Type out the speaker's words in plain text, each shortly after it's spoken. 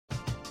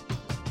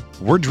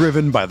We're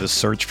driven by the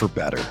search for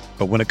better.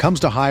 But when it comes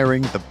to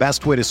hiring, the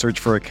best way to search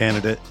for a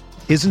candidate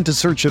isn't to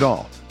search at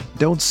all.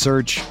 Don't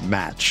search,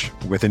 match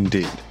with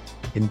Indeed.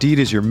 Indeed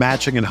is your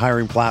matching and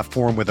hiring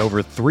platform with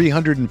over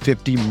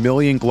 350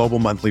 million global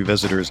monthly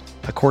visitors,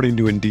 according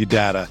to Indeed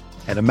data,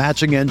 and a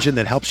matching engine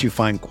that helps you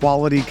find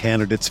quality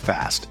candidates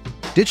fast.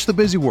 Ditch the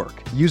busy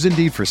work. Use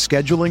Indeed for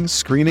scheduling,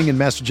 screening, and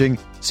messaging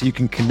so you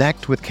can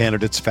connect with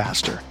candidates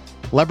faster.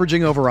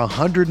 Leveraging over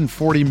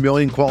 140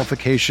 million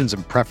qualifications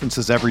and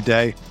preferences every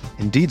day,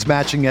 Indeed's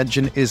matching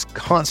engine is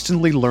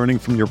constantly learning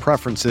from your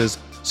preferences,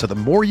 so the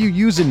more you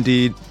use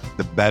Indeed,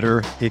 the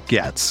better it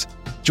gets.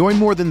 Join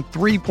more than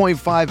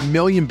 3.5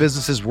 million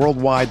businesses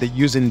worldwide that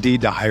use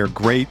Indeed to hire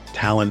great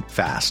talent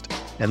fast.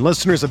 And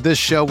listeners of this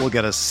show will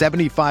get a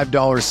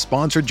 $75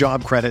 sponsored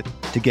job credit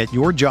to get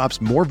your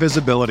jobs more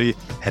visibility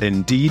at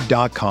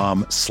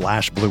Indeed.com/Blue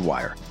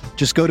Wire.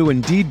 Just go to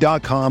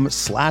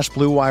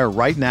Indeed.com/Blue Wire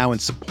right now and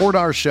support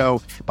our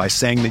show by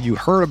saying that you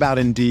heard about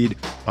Indeed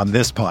on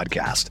this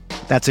podcast.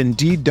 That's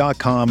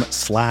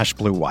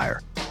Indeed.com/Blue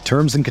Wire.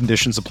 Terms and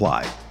conditions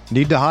apply.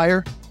 Need to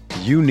hire?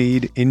 You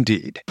need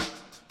Indeed.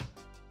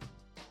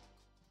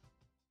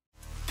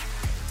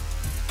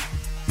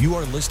 You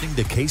are listening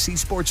to KC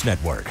Sports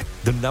Network,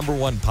 the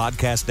 #1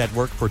 podcast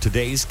network for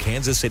today's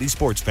Kansas City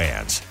sports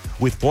fans.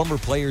 With former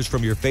players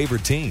from your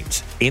favorite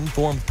teams,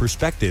 informed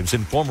perspectives,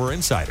 and former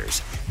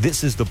insiders,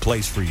 this is the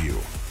place for you.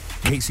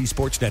 KC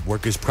Sports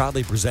Network is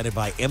proudly presented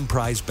by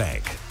Emprise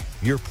Bank,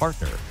 your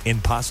partner in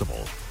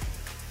possible.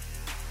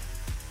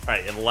 All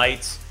right, in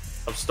light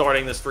of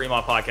starting this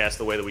Fremont podcast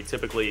the way that we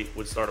typically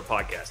would start a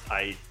podcast,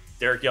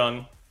 Derek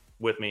Young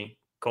with me,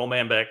 Cole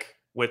Manbeck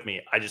with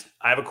me. I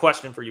have a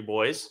question for you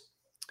boys.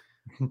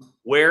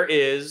 Where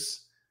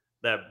is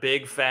that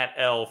big fat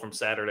L from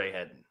Saturday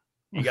heading?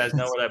 You guys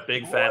know where that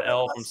big fat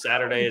L from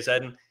Saturday is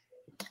heading?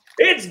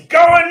 It's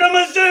going to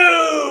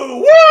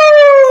Mizzou!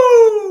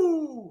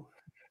 Woo!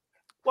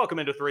 Welcome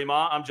into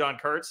Fremont. I'm John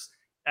Kurtz.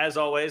 As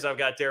always, I've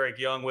got Derek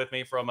Young with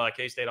me from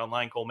K-State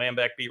Online, Cole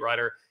Manbeck, beat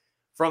writer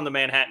from the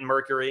Manhattan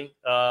Mercury.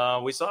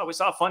 We saw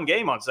a fun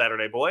game on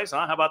Saturday, boys.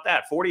 Huh? How about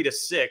that?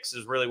 40-6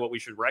 is really what we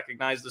should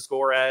recognize the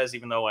score as,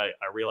 even though I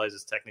realize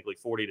it's technically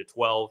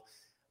 40-12.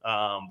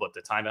 But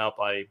the timeout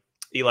by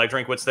Eli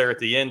Drinkwitz there at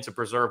the end to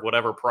preserve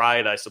whatever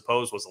pride, I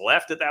suppose, was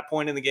left at that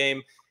point in the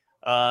game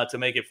to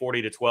make it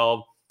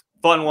 40-12.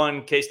 Fun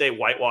one. K-State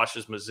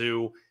whitewashes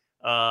Mizzou,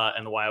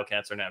 and the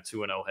Wildcats are now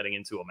 2-0 heading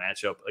into a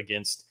matchup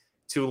against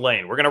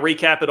Tulane. We're going to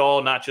recap it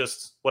all, not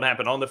just what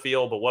happened on the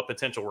field, but what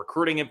potential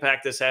recruiting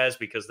impact this has,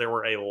 because there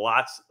were a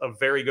lot of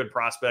very good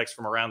prospects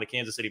from around the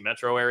Kansas City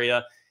metro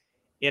area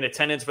in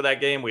attendance for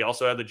that game. We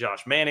also had the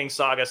Josh Manning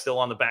saga still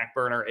on the back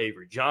burner.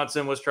 Avery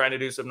Johnson was trying to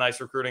do some nice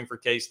recruiting for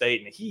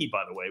K-State, and he,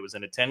 by the way, was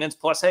in attendance.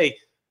 Plus, hey,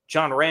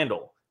 John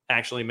Randall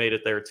actually made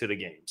it there to the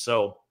game.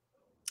 So,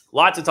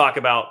 lot to talk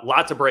about,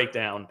 lot to break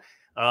down.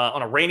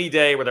 On a rainy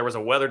day where there was a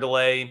weather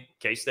delay,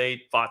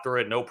 K-State fought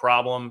through it, no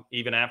problem.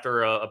 Even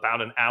after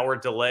about an hour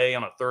delay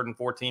on a 3rd and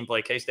 14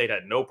 play, K-State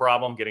had no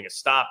problem getting a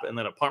stop and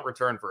then a punt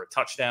return for a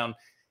touchdown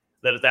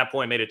that at that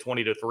point made it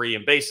 20-3.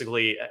 And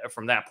basically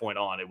from that point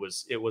on, it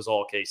was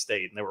all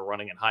K-State, and they were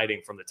running and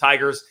hiding from the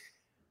Tigers.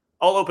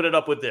 I'll open it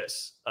up with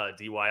this,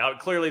 DY.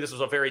 Clearly, this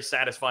was a very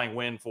satisfying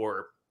win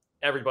for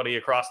everybody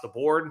across the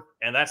board.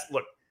 And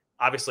look,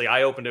 obviously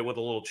I opened it with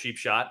a little cheap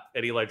shot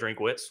at Eli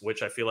Drinkwitz,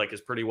 which I feel like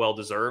is pretty well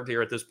deserved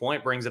here at this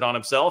point, brings it on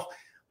himself.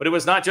 But it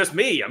was not just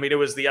me. I mean, it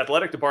was the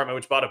athletic department,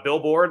 which bought a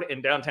billboard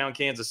in downtown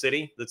Kansas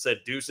City that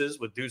said deuces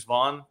with Deuce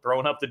Vaughn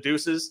throwing up the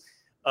deuces.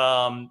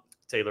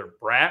 Taylor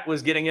Bratt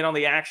was getting in on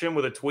the action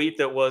with a tweet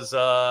that was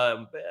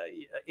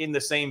in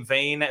the same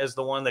vein as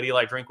the one that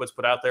Eli Drinkwitz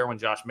put out there when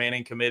Josh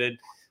Manning committed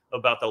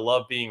about the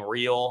love being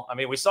real. I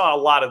mean, we saw a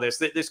lot of this.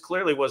 This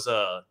clearly was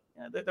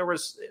there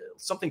was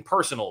something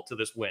personal to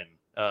this win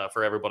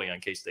for everybody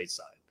on K-State's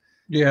side.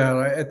 Yeah,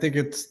 I think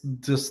it's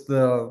just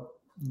the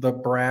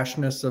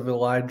brashness of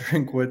Eli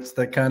Drinkwitz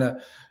that kind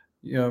of,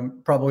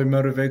 probably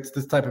motivates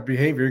this type of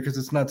behavior, because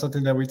it's not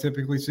something that we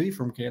typically see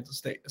from Kansas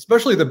State,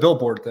 especially the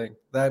billboard thing.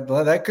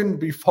 That couldn't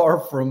be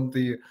far from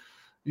the,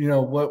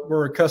 what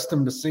we're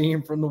accustomed to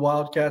seeing from the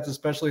Wildcats,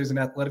 especially as an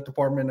athletic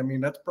department. I mean,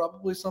 that's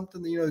probably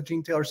something that,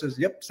 Gene Taylor says,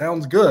 yep,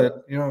 sounds good,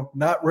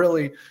 not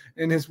really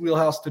in his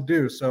wheelhouse to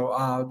do.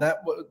 So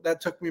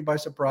that took me by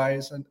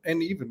surprise,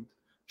 and even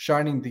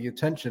shining the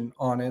attention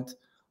on it.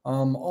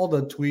 All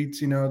the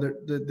tweets,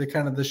 the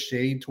kind of the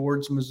shade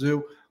towards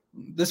Mizzou.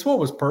 This one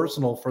was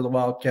personal for the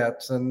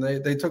Wildcats, and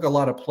they took a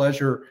lot of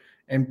pleasure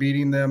in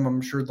beating them.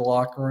 I'm sure the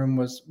locker room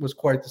was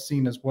quite the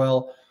scene as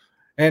well.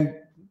 And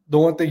the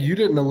one thing you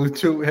didn't allude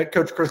to, head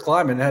coach Chris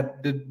Kleiman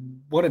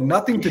wanted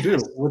nothing to do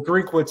with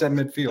Drinkwitz at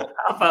midfield.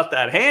 How about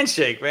that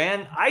handshake,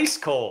 man? Ice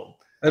cold.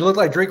 It looked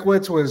like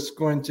Drinkwitz was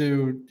going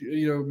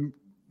to,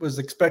 was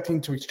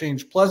expecting to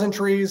exchange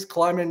pleasantries.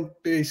 Kleiman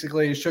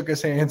basically shook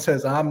his hand and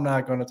says, I'm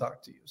not going to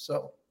talk to you.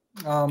 So,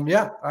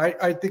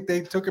 I think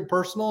they took it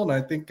personal, and I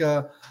think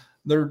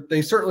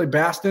they certainly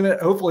basked in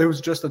it. Hopefully it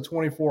was just a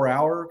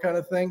 24-hour kind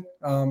of thing,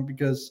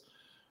 because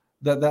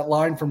that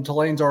line from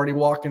Tulane's already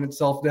walking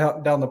itself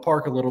down the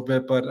park a little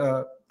bit.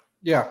 But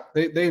yeah,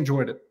 they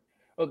enjoyed it.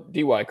 Well,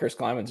 DY Chris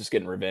Kleiman's just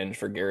getting revenge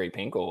for Gary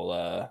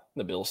Pinkel,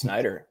 the Bill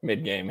Snyder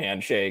mid-game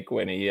handshake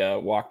when he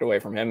walked away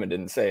from him and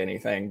didn't say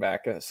anything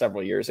back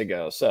several years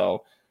ago.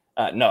 So,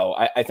 no,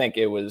 I think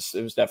it was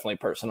definitely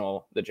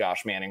personal. The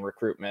Josh Manning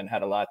recruitment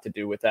had a lot to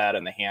do with that,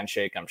 and the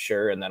handshake, I'm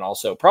sure, and then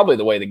also probably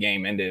the way the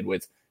game ended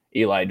with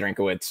Eli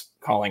Drinkwitz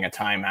calling a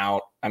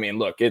timeout. I mean,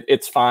 look,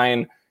 it's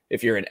fine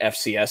if you're an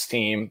FCS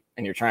team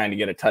and you're trying to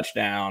get a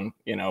touchdown,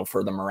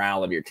 for the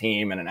morale of your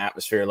team and an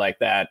atmosphere like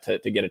that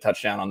to get a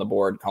touchdown on the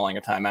board, calling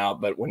a timeout.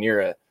 But when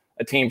you're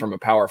a team from a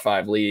Power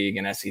 5 league,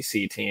 an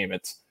SEC team,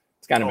 it's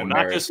kind of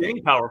embarrassing. Not just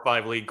any Power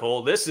 5 league,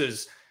 Cole. This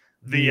is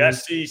the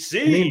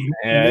SEC.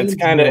 Yeah, it's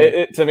kind of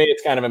to me,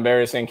 it's kind of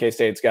embarrassing.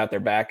 K-State's got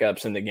their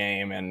backups in the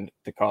game, and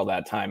to call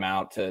that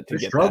timeout to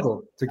get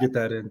struggle to get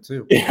that in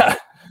too. Yeah,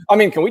 I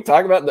mean, can we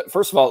talk about that?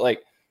 First of all,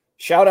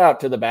 shout out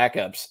to the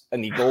backups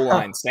and the goal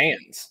line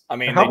stands. I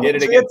mean, they did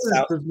it against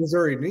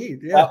Missouri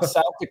need. Yeah.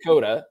 South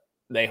Dakota.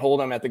 They hold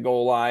them at the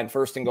goal line,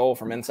 1st and goal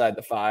from inside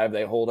the 5.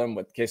 They hold them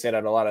with K-State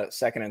had a lot of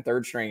second and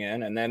third string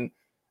in, and then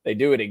they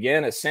do it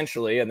again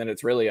essentially, and then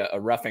it's really a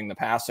roughing the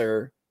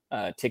passer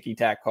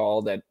ticky-tack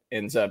call that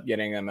ends up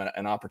getting them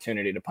an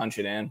opportunity to punch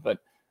it in. But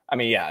I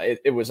mean, yeah,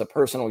 it was a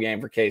personal game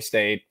for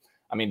K-State.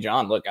 I mean,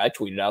 John, look, I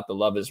tweeted out the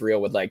love is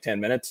real with 10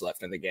 minutes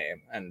left in the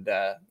game, and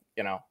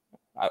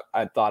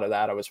I thought of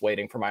that. I was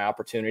waiting for my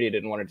opportunity.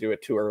 Didn't want to do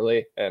it too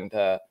early. And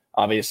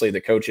obviously the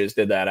coaches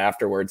did that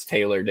afterwards.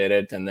 Taylor did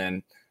it. And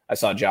then I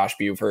saw Josh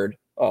Buford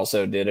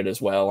also did it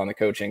as well on the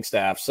coaching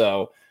staff.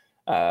 So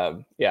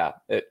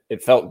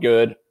it felt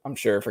good, I'm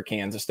sure, for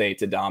Kansas State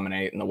to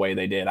dominate in the way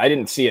they did. I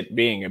didn't see it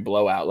being a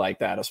blowout like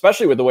that,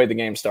 especially with the way the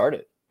game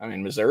started. I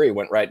mean, Missouri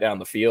went right down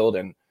the field,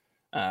 and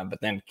but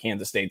then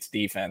Kansas State's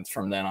defense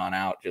from then on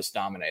out just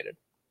dominated.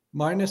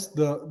 Minus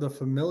the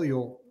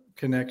familial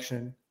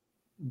connection.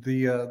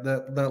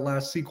 That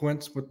last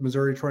sequence with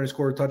Missouri trying to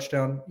score a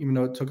touchdown, even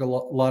though it took a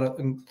lot of,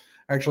 and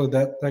actually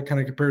that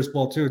kind of compares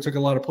well too. It took a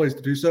lot of plays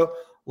to do so.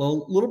 A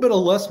little bit of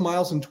Les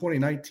Miles in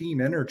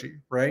 2019 energy,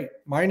 right?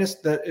 Minus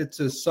that it's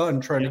his son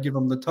trying to give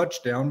him the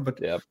touchdown, but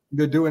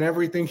they're doing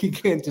everything he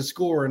can to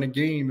score in a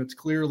game that's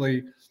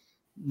clearly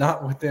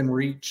not within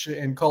reach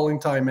and calling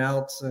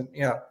timeouts. And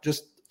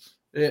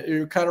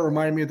it kind of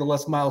reminded me of the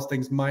Les Miles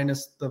things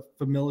minus the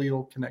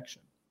familial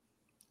connection.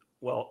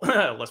 Well,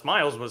 Les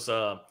Miles was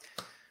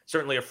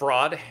certainly a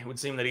fraud. It would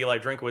seem that Eli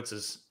Drinkwitz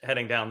is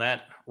heading down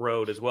that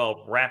road as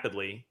well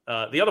rapidly.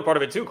 The other part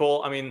of it too,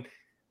 Cole, I mean,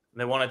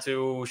 they wanted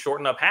to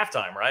shorten up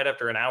halftime, right?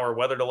 After an hour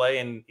weather delay,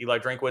 and Eli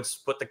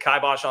Drinkwitz put the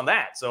kibosh on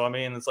that. So, I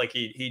mean, it's like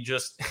he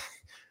just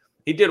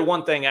he did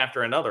one thing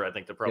after another, I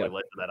think, that probably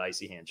led to that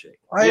icy handshake.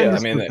 I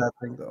mean, that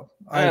thing, though.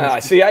 I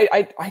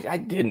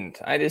didn't.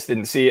 I just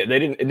didn't see it.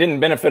 It didn't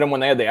benefit them when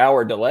they had the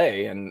hour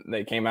delay, and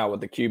they came out with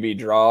the QB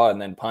draw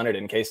and then punted,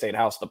 and K-State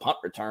housed the punt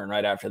return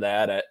right after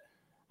that.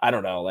 I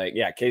don't know.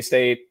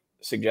 K-State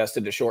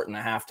suggested to shorten the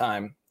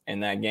halftime in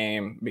that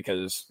game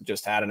because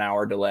just had an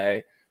hour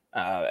delay,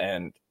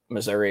 and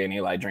Missouri and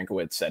Eli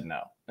Drinkwitz said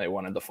no. They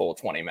wanted the full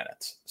 20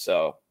 minutes.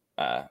 So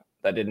that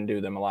didn't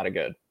do them a lot of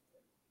good.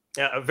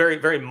 Yeah, a very,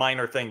 very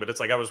minor thing, but it's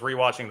like I was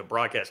rewatching the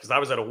broadcast because I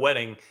was at a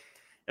wedding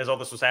as all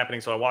this was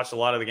happening. So I watched a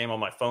lot of the game on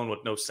my phone with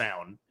no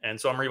sound.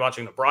 And so I'm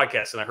rewatching the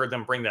broadcast, and I heard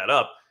them bring that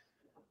up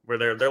where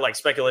they're like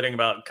speculating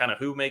about kind of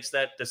who makes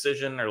that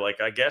decision, or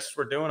I guess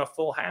we're doing a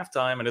full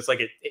halftime. And it's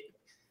like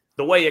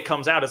the way it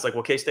comes out, it's like,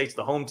 well, K-State's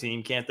the home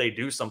team. Can't they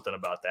do something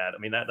about that? I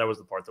mean, that was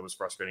the part that was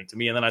frustrating to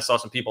me. And then I saw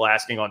some people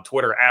asking on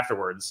Twitter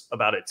afterwards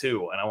about it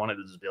too. And I wanted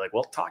to just be like,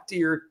 well, talk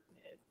to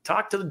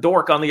the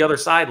dork on the other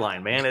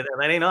sideline, man.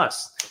 That ain't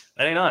us.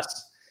 That ain't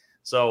us.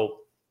 So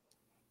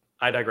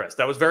I digress.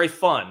 That was very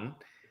fun.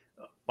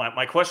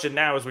 My question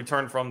now, as we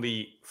turn from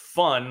the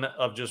fun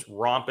of just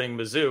romping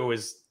Mizzou,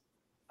 is,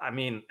 I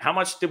mean, how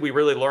much did we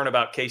really learn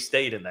about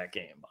K-State in that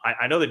game?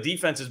 I know the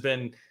defense has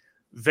been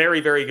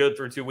very, very good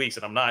through 2 weeks,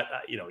 and I'm not,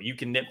 you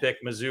can nitpick.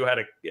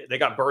 Mizzou they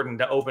got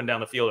burdened open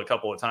down the field a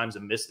couple of times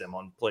and missed them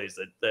on plays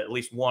that at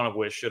least one of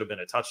which should have been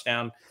a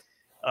touchdown.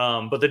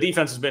 But the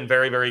defense has been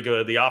very, very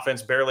good. The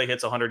offense barely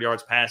hits 100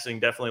 yards passing,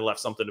 definitely left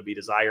something to be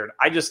desired.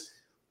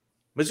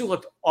 Mizzou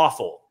looked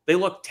awful. They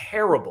looked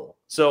terrible.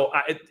 So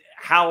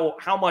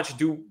how much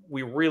do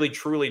we really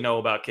truly know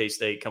about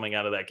K-State coming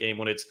out of that game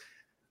when it's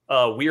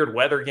a weird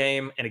weather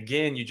game? And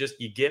again, you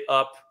get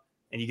up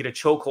and you get a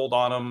chokehold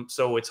on them.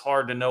 So it's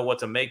hard to know what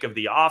to make of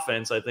the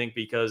offense, I think,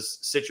 because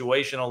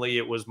situationally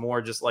it was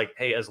more just like,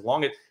 hey, as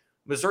long as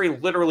Missouri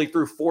literally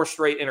threw 4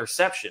 straight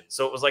interceptions.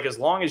 So it was like, as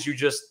long as you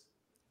just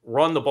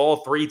run the ball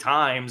 3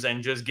 times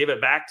and just give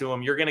it back to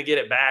them, you're going to get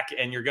it back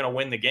and you're going to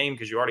win the game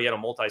because you already had a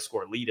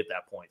multi-score lead at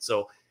that point.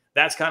 So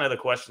that's kind of the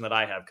question that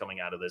I have coming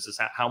out of this is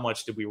how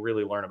much did we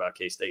really learn about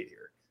K-State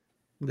here?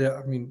 Yeah,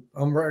 I mean,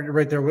 I'm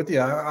right there with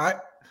you.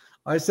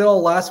 I said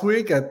all last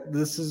week,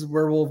 this is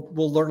where we'll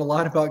learn a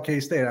lot about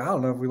K-State. I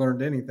don't know if we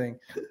learned anything.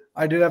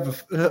 I did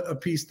have a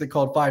piece that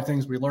called 5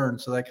 things we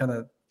learned, so that kind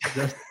of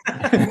Just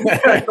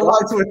the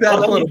lights with that.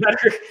 Well,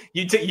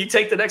 you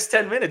take the next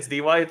 10 minutes,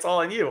 DY. It's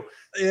all on you.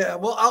 Yeah,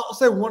 well, I'll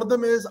say one of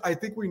them is I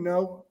think we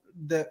know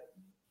that,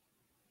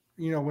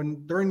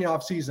 when during the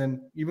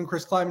offseason, even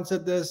Chris Kleiman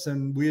said this,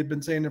 and we had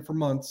been saying it for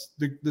months,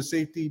 the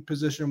safety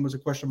position was a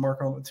question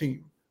mark on the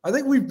team. I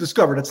think we've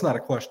discovered it's not a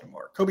question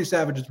mark. Kobe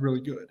Savage is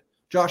really good.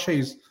 Josh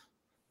Hayes,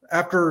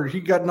 after he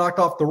got knocked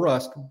off the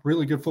rust,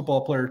 really good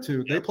football player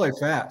too. They play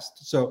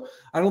fast. So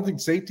I don't think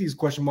safety is a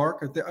question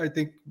mark. I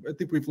think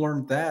we've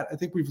learned that. I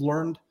think we've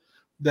learned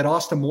that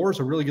Austin Moore is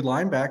a really good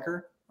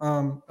linebacker,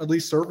 at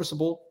least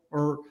serviceable,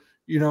 or,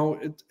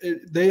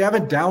 they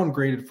haven't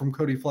downgraded from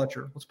Cody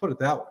Fletcher. Let's put it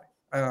that way.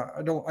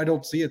 I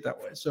don't see it that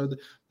way. So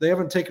they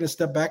haven't taken a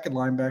step back at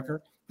linebacker.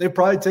 They've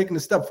probably taken a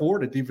step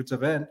forward at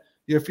defensive end.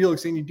 You have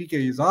Felix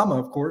Anudike-Uzomah,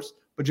 of course,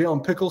 but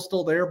Jalen Pickle's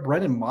still there.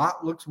 Brendan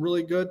Mott looks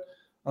really good.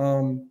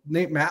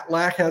 Nate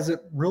Matlack hasn't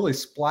really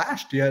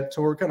splashed yet,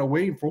 so we're kind of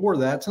waiting for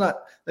that. It's not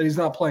that he's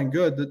not playing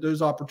good, that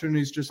those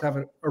opportunities just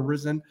haven't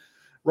arisen.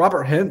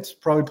 Robert Hint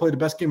probably played the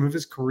best game of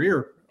his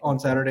career on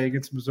Saturday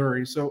against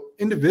Missouri. So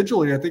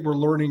individually, I think we're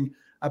learning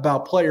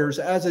about players.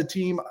 As a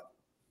team,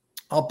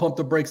 I'll pump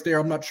the brakes there.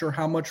 I'm not sure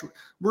how much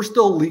we're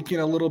still leaking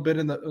a little bit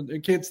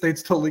Kansas State's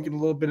still leaking a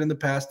little bit in the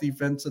pass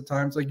defense at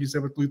times, like you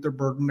said, with Luther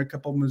Burden, a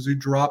couple of Mizzou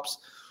drops,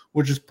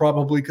 which is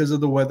probably because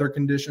of the weather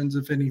conditions.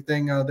 If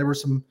anything, there were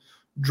some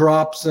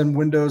drops and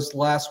windows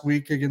last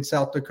week against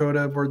South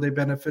Dakota where they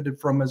benefited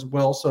from as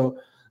well. So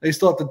they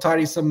still have to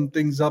tidy some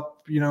things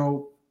up,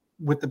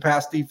 with the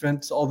pass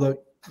defense, although,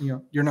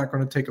 you're not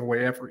going to take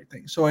away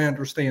everything. So I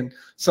understand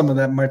some of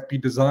that might be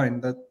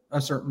designed that a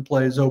certain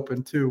play is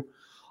open too.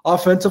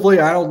 Offensively,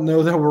 I don't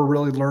know that we're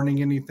really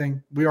learning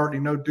anything. We already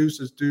know deuce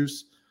is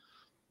deuce.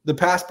 The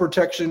pass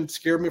protection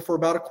scared me for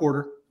about a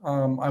quarter,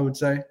 I would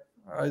say.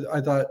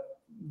 I thought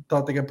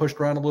they got pushed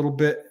around a little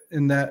bit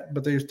in that,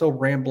 but they still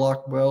ran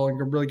block well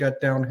and really got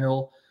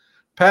downhill.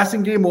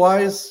 Passing game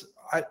wise,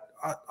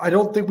 I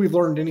don't think we've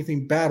learned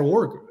anything bad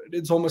or good.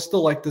 It's almost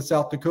still like the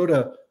South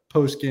Dakota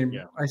post game.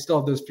 Yeah. I still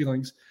have those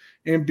feelings,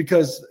 and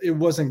because it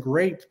wasn't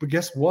great, but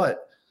guess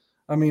what?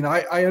 I mean,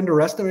 I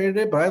underestimated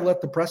it, but I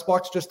let the press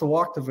box just to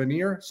walk to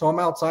Veneer. So I'm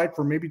outside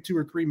for maybe 2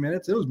 or 3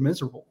 minutes. It was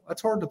miserable.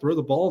 That's hard to throw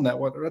the ball in that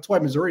weather. That's why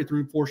Missouri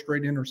threw 4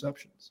 straight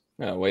interceptions.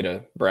 Way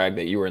to brag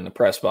that you were in the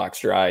press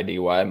box dry,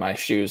 DY. My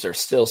shoes are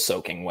still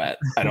soaking wet.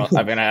 I'm going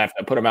to have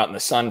to put them out in the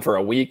sun for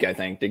a week, I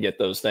think, to get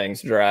those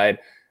things dried.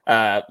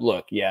 I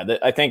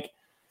think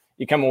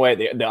you come away,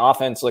 the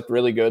offense looked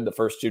really good the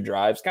first 2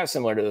 drives, kind of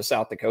similar to the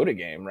South Dakota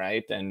game,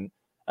 right? And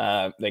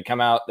they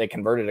come out, they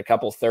converted a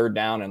couple 3rd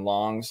down and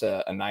longs,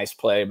 a nice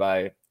play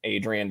by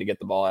Adrian to get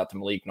the ball out to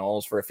Malik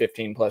Knowles for a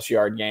 15-plus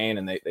yard gain,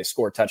 and they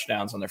score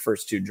touchdowns on their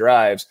first 2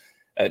 drives.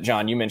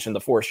 John, you mentioned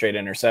the 4 straight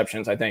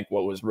interceptions. I think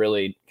what was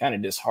really kind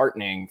of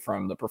disheartening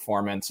from the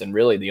performance, and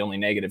really the only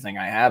negative thing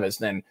I have, is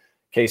then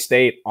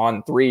K-State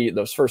on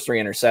those first 3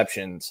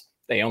 interceptions,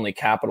 they only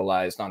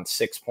capitalized on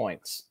 6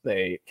 points.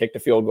 They kicked a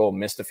field goal,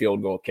 missed a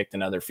field goal, kicked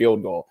another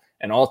field goal.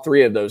 And all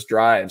 3 of those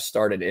drives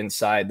started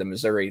inside the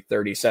Missouri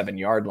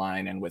 37-yard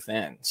line and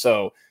within.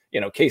 So,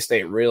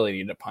 K-State really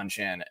needed to punch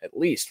in at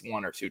least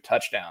 1 or 2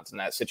 touchdowns in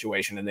that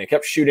situation. And they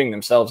kept shooting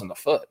themselves in the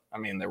foot. I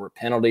mean, there were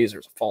penalties. There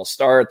was a false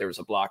start. There was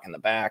a block in the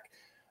back.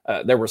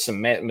 There were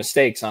some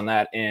mistakes on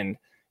that end.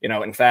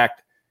 In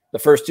fact, the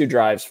first 2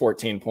 drives,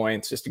 14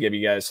 points, just to give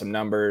you guys some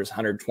numbers,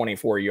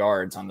 124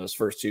 yards on those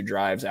first 2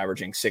 drives,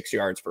 averaging 6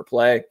 yards per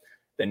play.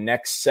 The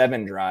next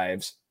 7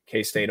 drives,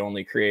 K-State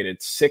only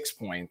created 6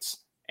 points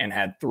and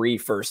had 3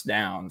 first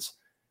downs,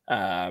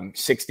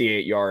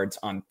 68 yards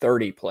on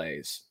 30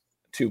 plays,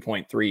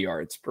 2.3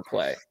 yards per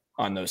play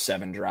on those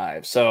 7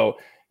 drives. So,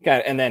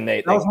 and then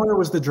that was when it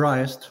was the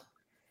driest.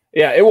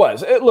 Yeah, it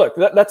was. Look,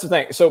 that's the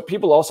thing. So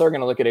people also are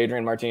going to look at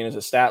Adrian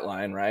Martinez's stat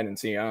line, right, and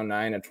see,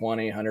 9 of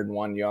 20,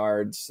 101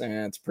 yards.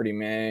 It's pretty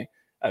meh.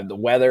 The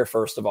weather,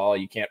 first of all,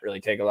 you can't really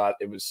take a lot.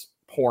 It was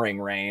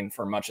pouring rain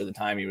for much of the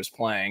time he was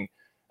playing.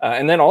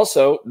 And then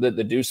also the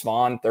Deuce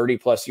Vaughn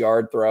 30-plus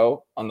yard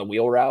throw on the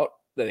wheel route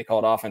that they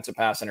called offensive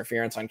pass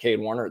interference on Cade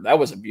Warner. That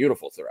was a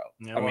beautiful throw.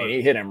 Yeah, I mean,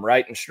 he hit him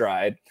right in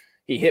stride.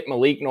 He hit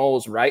Malik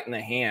Knowles right in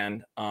the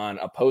hand on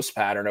a post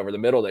pattern over the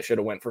middle that should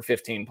have went for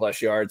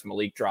 15-plus yards.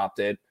 Malik dropped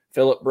it.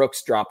 Phillip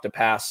Brooks dropped a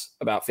pass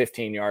about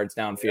 15 yards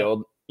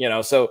downfield.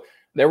 So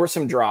there were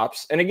some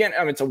drops. And again,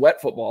 I mean, it's a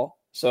wet football,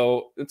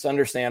 so it's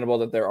understandable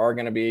that there are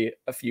going to be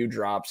a few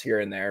drops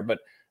here and there. But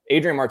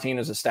Adrian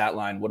Martinez's stat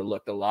line would have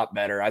looked a lot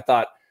better. I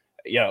thought,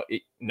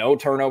 no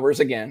turnovers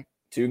again.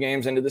 2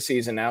 games into the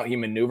season now. He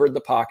maneuvered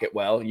the pocket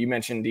well. You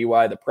mentioned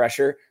DY, the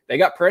pressure. They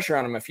got pressure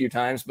on him a few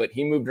times, but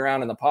he moved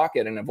around in the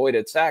pocket and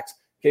avoided sacks.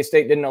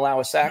 K-State didn't allow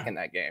a sack in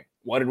that game.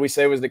 What did we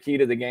say was the key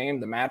to the game,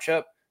 the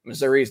matchup?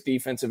 Missouri's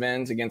defensive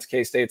ends against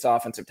K-State's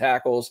offensive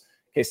tackles.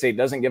 K-State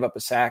doesn't give up a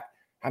sack.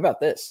 How about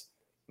this?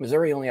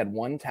 Missouri only had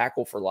 1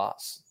 tackle for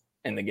loss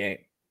in the game.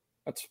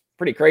 That's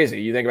pretty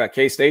crazy. You think about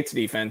K-State's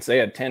defense, they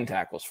had 10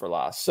 tackles for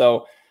loss.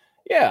 So,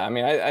 yeah, I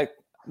mean, I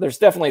there's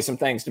definitely some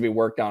things to be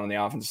worked on the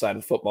offensive side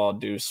of the football.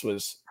 Deuce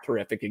was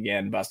terrific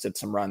again, busted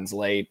some runs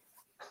late.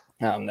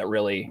 that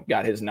really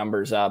got his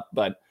numbers up.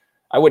 But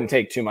I wouldn't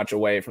take too much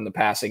away from the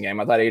passing game.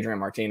 I thought Adrian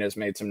Martinez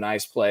made some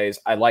nice plays.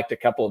 I liked a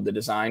couple of the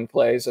design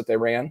plays that they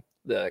ran,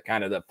 the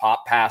kind of the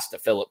pop pass to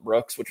Phillip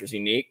Brooks, which was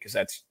unique because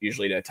that's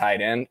usually to a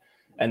tight end.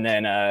 And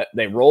then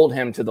they rolled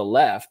him to the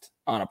left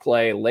on a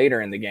play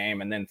later in the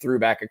game and then threw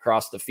back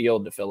across the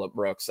field to Phillip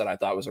Brooks that I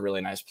thought was a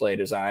really nice play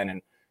design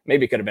and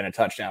maybe could have been a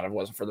touchdown if it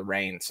wasn't for the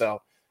rain.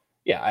 So,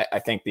 yeah, I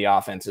think the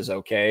offense is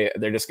okay.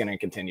 They're just going to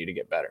continue to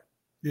get better.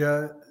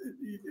 Yeah,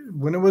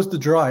 when it was the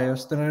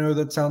driest, and I know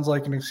that sounds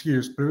like an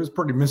excuse, but it was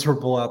pretty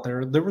miserable out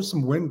there. There was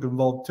some wind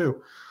involved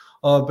too.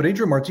 But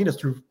Adrian Martinez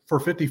threw for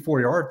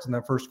 54 yards in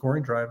that first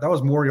scoring drive. That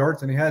was more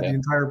yards than he had the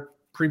entire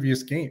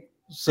previous game.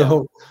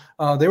 So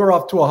they were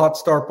off to a hot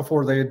start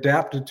before they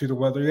adapted to the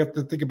weather. You have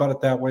to think about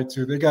it that way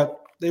too.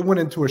 They went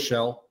into a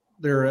shell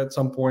there at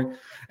some point.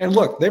 And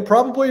look, they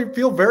probably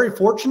feel very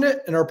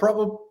fortunate and are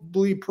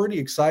probably pretty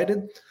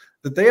excited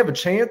that they have a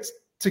chance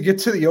to get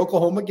to the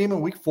Oklahoma game in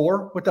week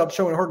 4 without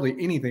showing hardly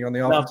anything on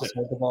the offensive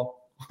side of the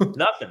ball.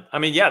 Nothing. I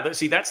mean, yeah,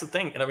 see, that's the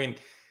thing. And I mean,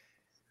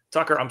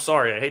 Tucker, I'm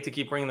sorry. I hate to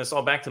keep bringing this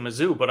all back to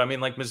Mizzou, but I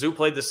mean, like Mizzou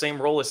played the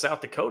same role as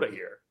South Dakota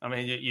here. I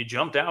mean, you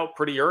jumped out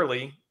pretty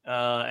early.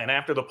 And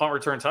after the punt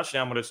return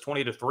touchdown, when it's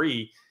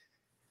 20-3,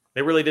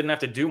 they really didn't have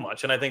to do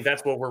much. And I think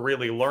that's what we're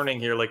really learning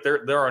here. Like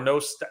there are no,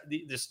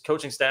 this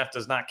coaching staff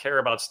does not care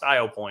about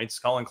style points.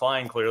 Colin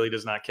Klein clearly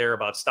does not care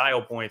about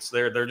style points.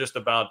 They're just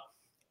about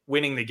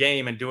winning the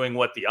game and doing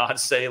what the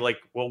odds say, like,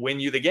 will win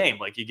you the game.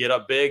 Like, you get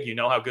up big, you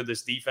know how good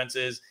this defense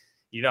is,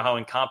 you know how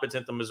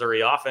incompetent the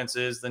Missouri offense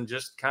is, then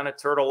just kind of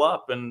turtle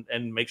up and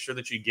make sure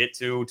that you get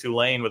to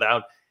Tulane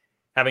without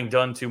having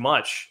done too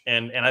much.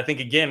 And I think,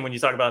 again, when you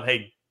talk about,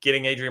 hey,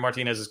 getting Adrian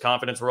Martinez's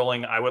confidence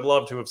rolling, I would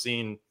love to have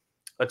seen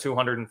a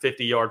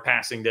 250-yard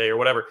passing day or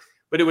whatever.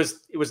 But it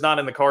was not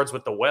in the cards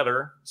with the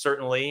weather,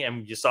 certainly.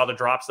 And you saw the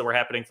drops that were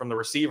happening from the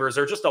receivers.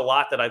 There are just a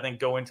lot that I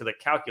think go into the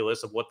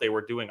calculus of what they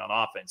were doing on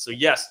offense. So,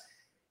 yes,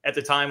 at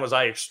the time, was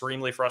I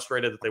extremely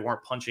frustrated that they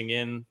weren't punching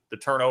in the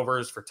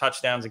turnovers for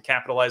touchdowns and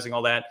capitalizing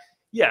all that?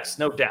 Yes,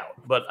 no doubt.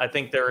 But I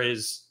think there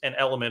is an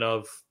element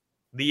of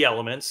the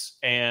elements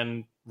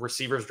and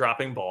receivers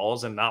dropping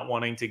balls and not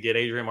wanting to get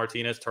Adrian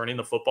Martinez turning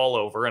the football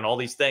over and all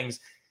these things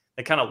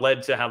that kind of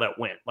led to how that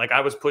went. Like, I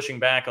was pushing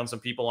back on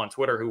some people on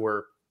Twitter who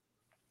were,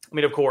 I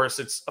mean, of course,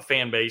 it's a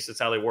fan base. It's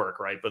how they work,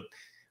 right? But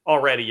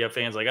already you have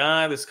fans like,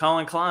 this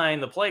Colin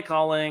Klein, the play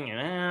calling,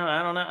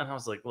 I don't know. And I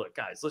was like, look,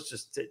 guys, let's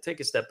just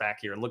take a step back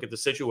here and look at the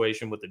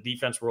situation with the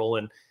defense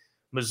rolling,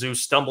 Mizzou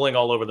stumbling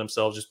all over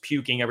themselves, just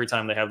puking every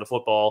time they have the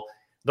football,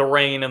 the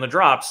rain and the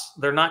drops.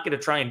 They're not going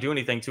to try and do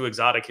anything too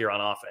exotic here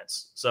on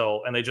offense.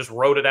 So, and they just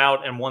wrote it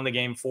out and won the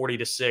game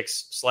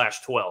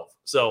 40-6/12.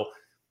 So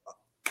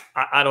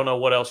I don't know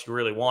what else you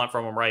really want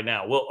from them right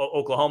now. Well,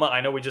 Oklahoma,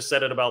 I know we just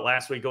said it about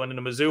last week going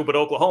into Mizzou, but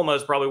Oklahoma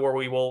is probably where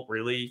we will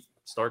really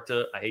start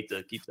to, I hate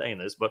to keep saying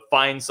this, but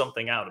find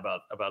something out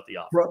about the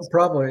offense.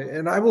 Probably.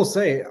 And I will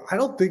say, I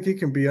don't think it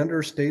can be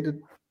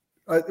overstated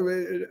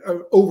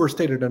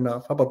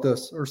enough. How about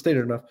this? Or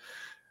stated enough.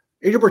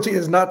 Adrian Martinez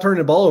has not turned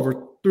the ball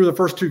over through the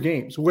first 2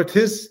 games. With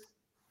his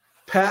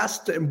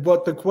past and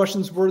what the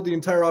questions were the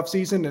entire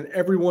offseason and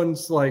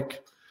everyone's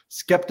like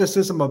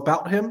skepticism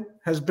about him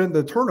has been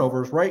the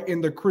turnovers, right?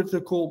 In the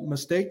critical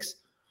mistakes.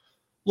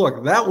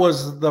 Look, that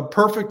was the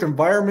perfect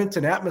environment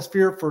and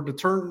atmosphere for to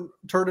turn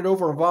it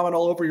over and vomit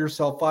all over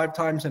yourself 5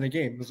 times in a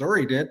game.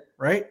 Missouri did,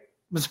 right?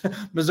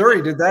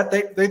 Missouri did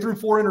that. They threw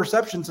 4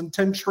 interceptions in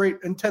 10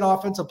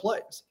 offensive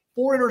plays.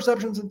 4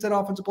 interceptions in 10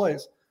 offensive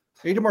plays.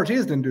 Adrian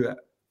Martinez didn't do that.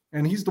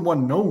 And he's the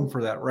one known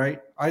for that,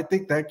 right? I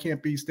think that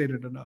can't be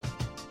stated enough.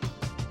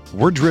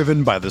 We're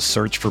driven by the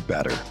search for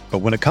better. But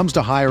when it comes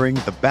to hiring,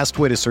 the best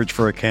way to search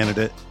for a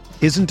candidate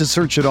isn't to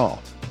search at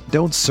all.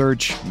 Don't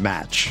search,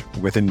 match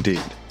with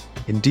Indeed.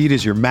 Indeed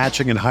is your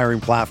matching and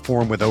hiring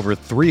platform with over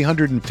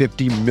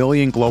 350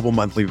 million global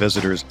monthly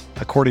visitors,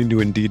 according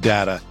to Indeed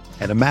data,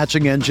 and a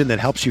matching engine that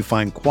helps you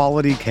find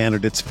quality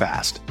candidates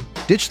fast.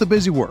 Ditch the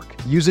busy work.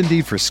 Use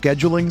Indeed for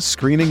scheduling,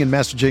 screening, and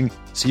messaging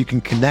so you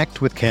can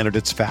connect with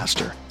candidates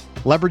faster.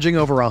 Leveraging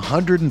over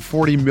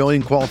 140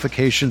 million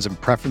qualifications and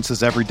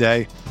preferences every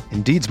day,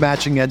 Indeed's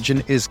matching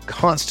engine is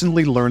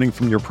constantly learning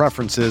from your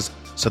preferences,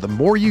 so the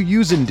more you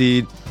use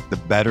Indeed, the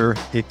better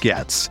it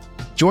gets.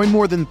 Join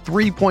more than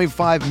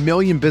 3.5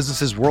 million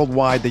businesses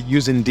worldwide that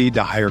use Indeed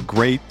to hire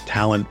great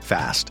talent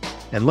fast.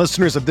 And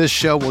listeners of this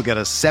show will get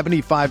a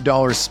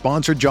 $75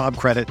 sponsored job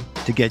credit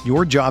to get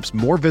your jobs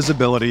more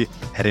visibility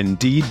at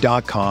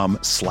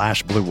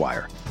Indeed.com/Blue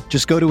Wire.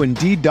 Just go to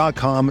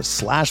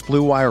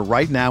Indeed.com/Blue Wire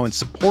right now and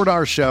support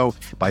our show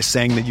by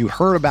saying that you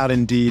heard about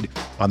Indeed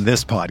on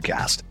this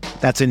podcast.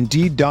 That's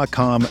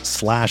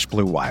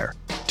Indeed.com/Blue Wire.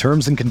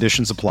 Terms and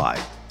conditions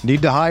apply.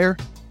 Need to hire?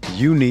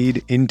 You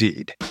need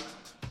Indeed.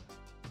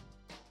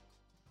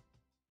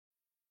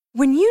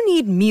 When you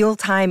need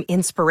mealtime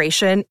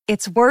inspiration,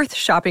 it's worth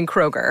shopping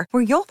Kroger,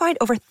 where you'll find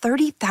over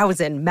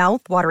 30,000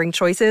 mouth-watering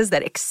choices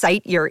that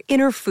excite your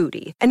inner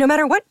foodie. And no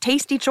matter what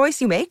tasty choice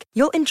you make,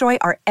 you'll enjoy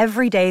our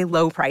everyday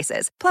low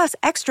prices, plus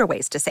extra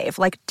ways to save,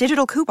 like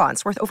digital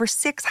coupons worth over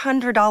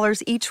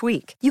 $600 each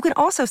week. You can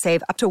also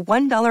save up to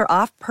 $1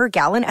 off per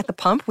gallon at the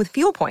pump with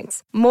fuel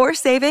points. More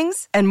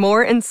savings and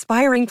more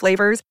inspiring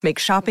flavors make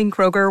shopping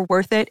Kroger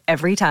worth it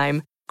every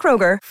time.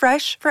 Kroger,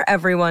 fresh for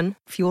everyone.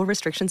 Fuel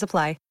restrictions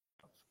apply.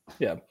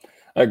 Yeah,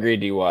 I agree,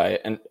 DY.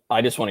 And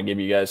I just want to give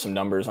you guys some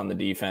numbers on the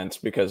defense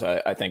because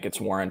I think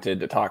it's warranted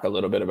to talk a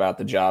little bit about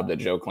the job that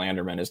Joe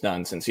Klanderman has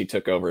done since he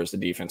took over as the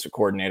defensive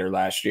coordinator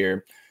last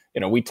year.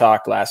 You know, we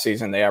talked last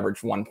season, they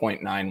averaged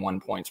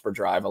 1.91 points per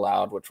drive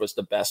allowed, which was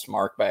the best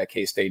mark by a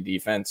K-State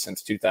defense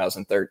since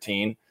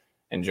 2013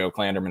 in Joe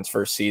Klanderman's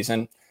first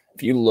season.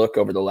 If you look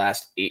over the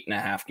last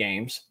 8.5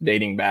 games,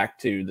 dating back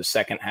to the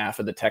second half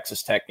of the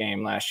Texas Tech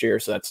game last year,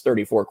 so that's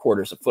 34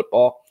 quarters of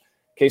football,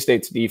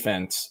 K-State's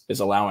defense is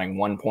allowing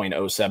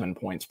 1.07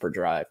 points per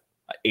drive,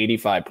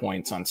 85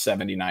 points on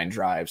 79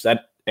 drives.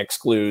 That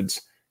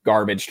excludes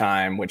garbage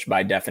time, which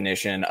by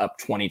definition up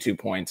 22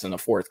 points in the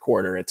fourth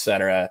quarter, et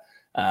cetera.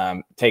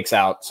 Takes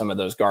out some of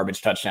those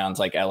garbage touchdowns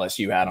like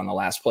LSU had on the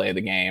last play of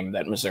the game,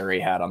 that Missouri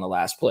had on the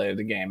last play of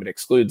the game. It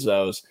excludes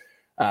those.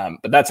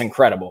 But that's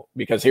incredible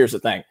because here's the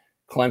thing.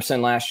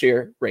 Clemson last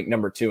year ranked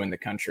number 2 in the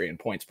country in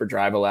points per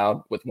drive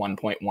allowed with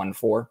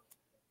 1.14.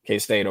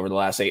 K-State over the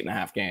last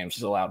 8.5 games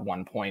has allowed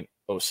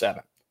 1.07,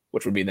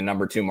 which would be the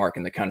number 2 mark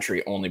in the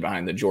country, only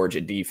behind the Georgia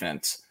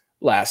defense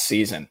last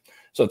season.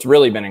 So it's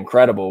really been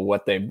incredible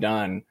what they've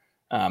done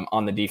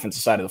on the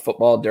defensive side of the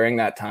football during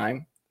that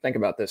time. Think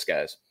about this,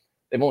 guys.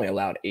 They've only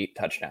allowed 8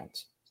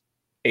 touchdowns,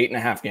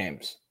 8.5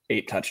 games,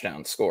 8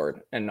 touchdowns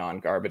scored in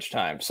non-garbage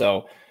time.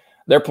 So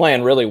they're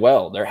playing really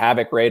well. Their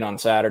havoc rate on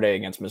Saturday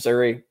against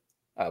Missouri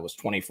was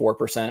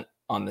 24%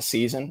 on the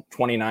season,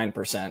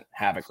 29%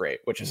 havoc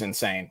rate, which is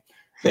insane.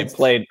 They've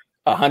played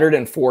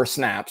 104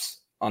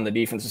 snaps on the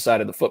defensive side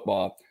of the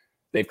football.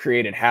 They've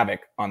created havoc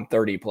on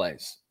 30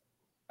 plays.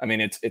 I mean,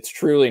 it's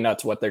truly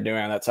nuts what they're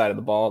doing on that side of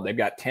the ball. They've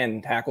got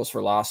 10 tackles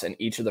for loss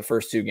in each of the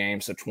first 2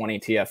 games, so 20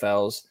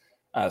 TFLs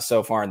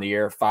so far in the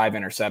year, 5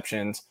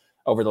 interceptions.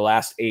 Over the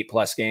last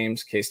 8+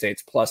 games,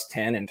 K-State's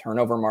 +10 in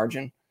turnover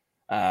margin.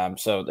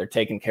 So they're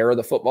taking care of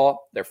the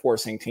football. They're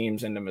forcing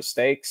teams into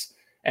mistakes.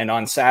 And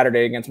on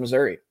Saturday against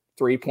Missouri,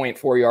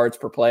 3.4 yards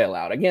per play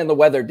allowed. Again, the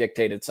weather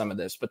dictated some of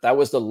this, but that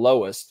was the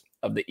lowest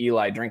of the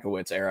Eli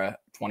Drinkowitz era,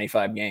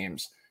 25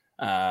 games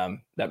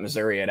that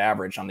Missouri had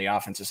averaged on the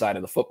offensive side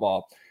of the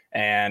football.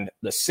 And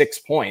the 6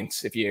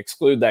 points, if you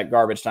exclude that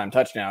garbage time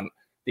touchdown,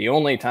 the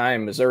only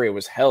time Missouri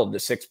was held to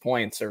 6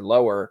 points or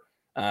lower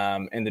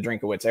in the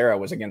Drinkowitz era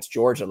was against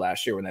Georgia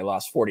last year when they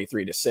lost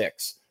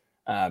 43-6.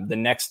 The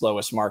next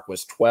lowest mark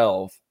was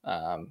 12.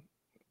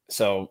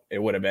 So it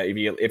would have been,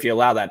 if you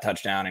allow that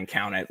touchdown and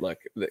count it, look,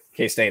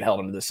 K-State held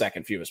them to the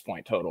second fewest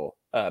point total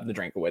of the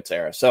Drinkowitz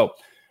era. So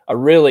a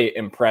really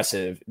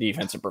impressive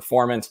defensive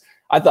performance.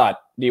 I thought,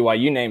 DY,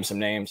 you named some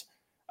names.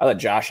 I thought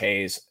Josh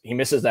Hayes, he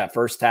misses that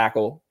first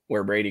tackle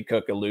where Brady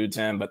Cook eludes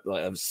him, but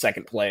the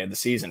second play of the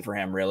season for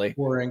him, really.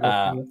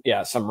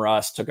 Some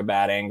rust, took a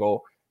bad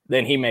angle.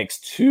 Then he makes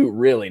 2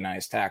 really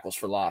nice tackles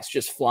for loss,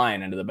 just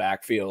flying into the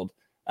backfield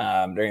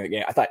during the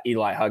game. I thought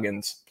Eli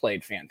Huggins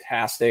played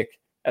fantastic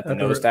at the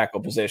nose tackle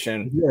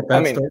position. Yeah, I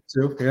mean,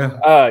 too.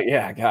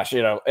 Gosh,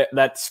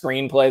 that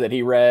screenplay that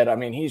he read, I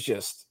mean,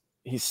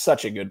 he's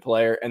such a good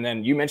player. And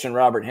then you mentioned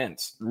Robert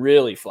Hintz,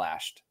 really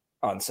flashed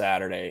on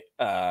Saturday.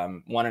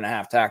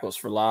 1.5 tackles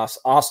for loss.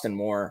 Austin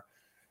Moore.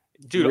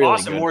 Dude, really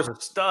Austin Moore's a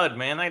stud,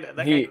 man. That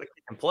guy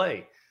can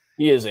play.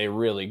 He is a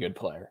really good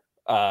player.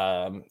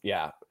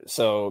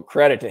 So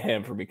credit to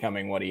him for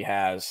becoming what he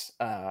has.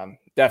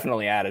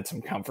 Definitely added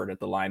some comfort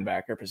at the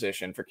linebacker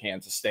position for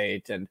Kansas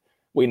State. And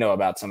we know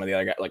about some of the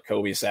other guys like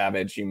Kobe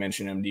Savage. You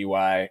mentioned him,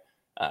 DY.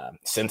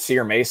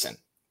 Sincere Mason,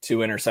 2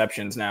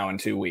 interceptions now in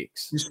 2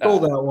 weeks. You stole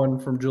that one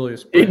from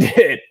Julius Prince.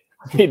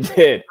 He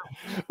did.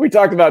 We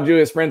talked about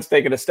Julius Prince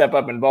taking a step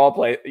up in ball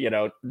play,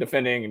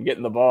 defending and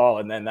getting the ball,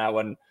 and then that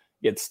one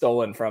gets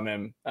stolen from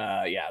him.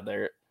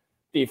 Their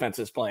defense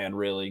is playing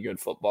really good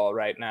football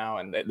right now,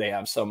 and they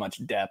have so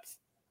much depth.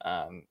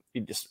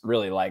 You just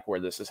really like where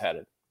this is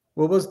headed.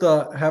 What was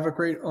the havoc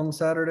rate on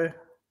Saturday?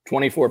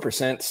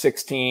 24%,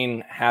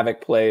 16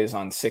 havoc plays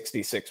on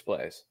 66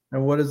 plays.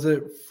 And what is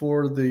it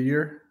for the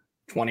year?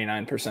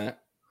 29%.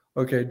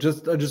 Okay, I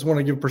just want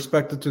to give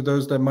perspective to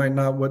those that might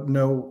not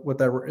know what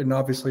that, and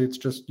obviously it's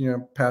just,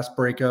 pass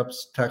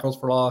breakups, tackles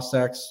for loss,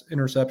 sacks,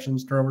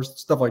 interceptions, turnovers,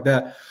 stuff like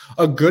that.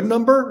 A good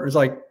number is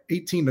like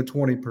 18 to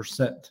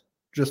 20%,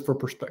 just for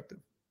perspective.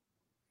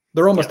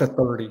 They're almost at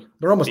 30.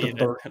 They're almost at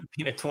 30.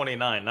 Being at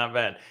 29, not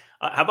bad.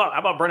 How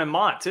about Brennan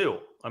Mott too?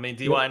 I mean,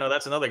 DY, I know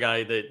that's another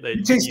guy that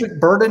he takes the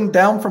burden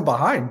down from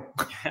behind.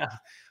 Yeah,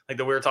 like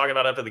that we were talking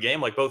about after the game.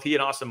 Like both he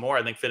and Austin Moore,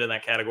 I think, fit in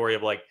that category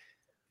of like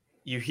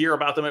you hear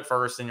about them at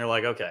first and you're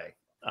like, okay,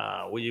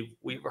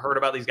 we've heard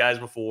about these guys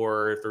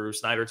before through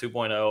Snyder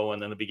 2.0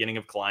 and then the beginning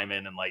of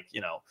Kleiman, and like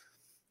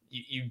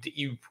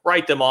you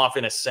write them off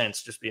in a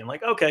sense, just being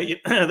like, okay,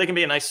 they can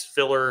be a nice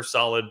filler,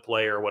 solid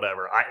player, or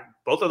whatever.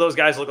 Both of those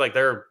guys look like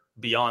they're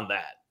beyond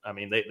that. I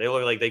mean, they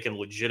look like they can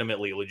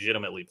legitimately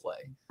play.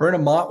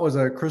 Brennan Mott was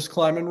a Chris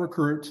Kleiman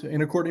recruit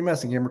and a Courtney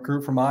Messingham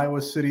recruit from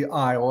Iowa City,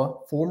 Iowa,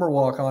 former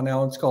walk-on,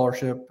 now in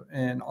scholarship,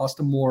 and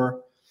Austin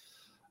Moore.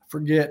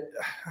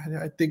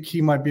 I think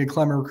he might be a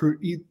Kleiman recruit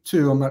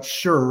too. I'm not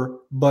sure,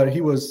 but he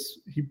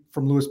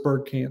from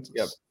Lewisburg,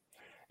 Kansas.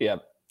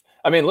 Yep.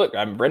 I mean, look,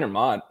 Brennan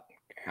Mott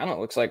kind of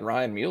looks like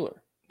Ryan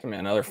Mueller to me,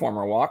 another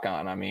former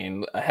walk-on. I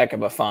mean, a heck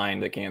of a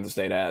find that Kansas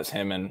State has.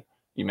 Him and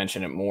you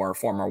mentioned it more,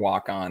 former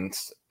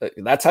walk-ons.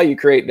 That's how you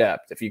create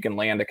depth. If you can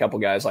land a couple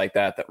guys like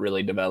that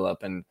really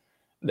develop, and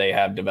they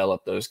have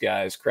developed those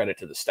guys, credit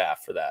to the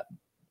staff for that.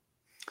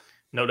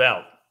 No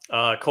doubt.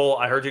 Cole,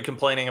 I heard you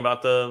complaining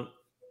about the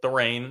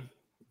rain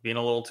being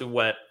a little too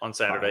wet on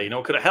Saturday.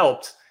 It could have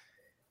helped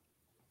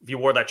if you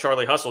wore that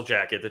Charlie Hustle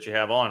jacket that you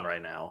have on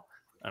right now.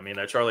 I mean,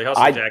 that Charlie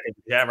Hustle jacket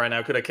that you have right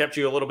now could have kept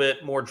you a little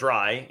bit more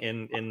dry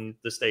in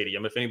the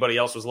stadium. If anybody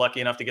else was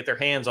lucky enough to get their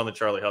hands on the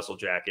Charlie Hustle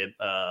jacket,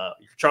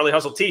 Charlie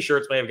Hustle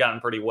t-shirts may have gotten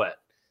pretty wet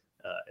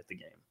at the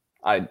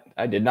game.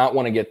 I did not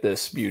want to get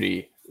this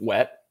beauty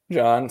wet,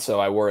 John, so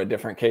I wore a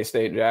different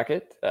K-State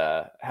jacket,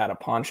 had a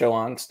poncho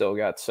on, still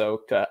got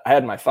soaked. I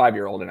had my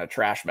 5-year-old in a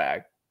trash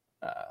bag.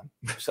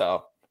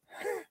 So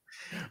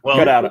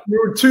well, you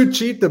were too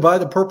cheap to buy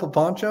the purple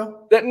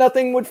poncho. That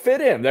nothing would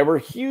fit him. They were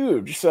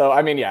huge. So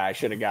I mean, yeah, I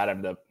should have got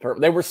him the purple.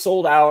 They were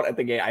sold out at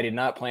the game. I did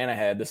not plan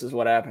ahead. This is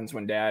what happens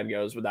when dad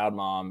goes without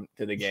mom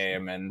to the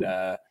game, and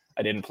I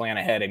didn't plan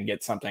ahead and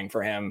get something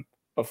for him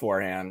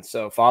beforehand.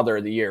 So father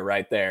of the year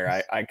right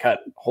there. I cut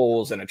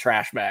holes in a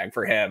trash bag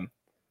for him.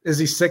 Is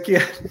he sick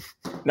yet?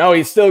 No,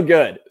 he's still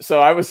good.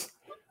 So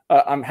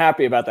I'm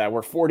happy about that.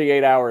 We're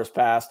 48 hours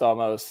past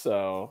almost,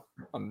 so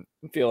I'm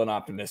feeling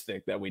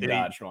optimistic that we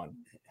dodged one.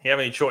 You have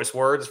any choice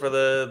words for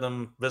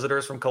the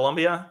visitors from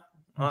Columbia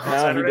on No,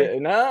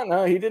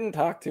 Saturday? he didn't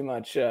talk too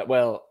much.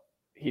 Well,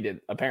 he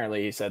did.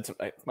 Apparently, he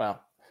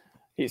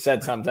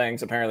said some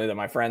things apparently that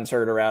my friends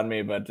heard around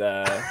me, but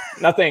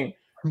nothing.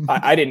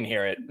 I didn't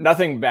hear it.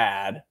 Nothing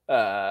bad.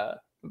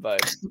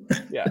 But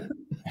yeah.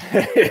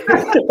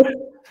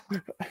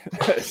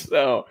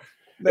 So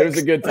it was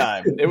a good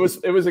time. It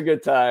was a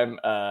good time.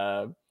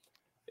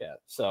 Yeah.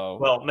 So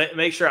well,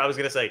 make sure. I was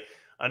going to say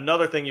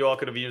another thing you all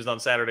could have used on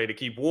Saturday to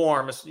keep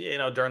warm is,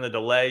 during the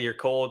delay, you're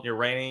cold, you're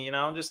rainy,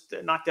 just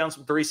knock down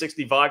some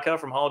 360 vodka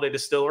from Holiday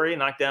Distillery,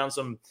 knock down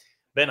some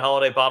Ben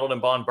Holiday bottled and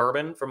bond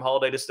bourbon from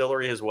Holiday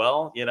Distillery as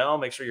well.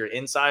 Make sure your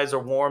insides are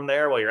warm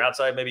there while you're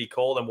outside, maybe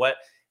cold and wet.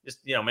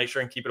 Just, make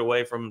sure and keep it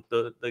away from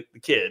the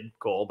kid,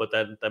 Cole, but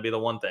that'd be the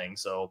one thing.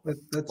 So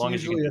that's as long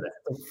as you can do that.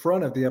 The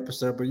front of the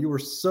episode, but you were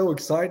so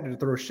excited to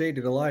throw shade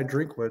at Eli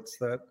Drinkwitz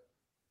that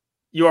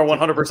you are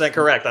 100%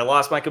 correct. I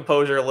lost my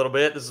composure a little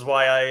bit. This is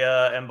why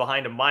I am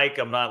behind a mic.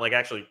 I'm not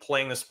actually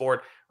playing the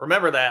sport.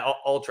 Remember that.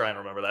 I'll try and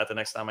remember that the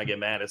next time I get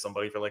mad at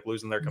somebody for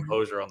losing their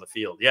composure on the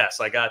field. Yes,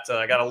 I got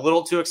a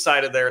little too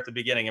excited there at the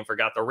beginning and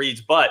forgot the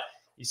reads, but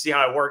you see how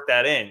I worked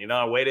that in.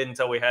 I waited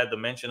until we had the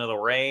mention of the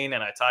rain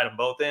and I tied them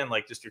both in,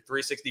 just your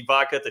 360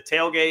 vodka at the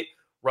tailgate,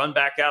 run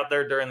back out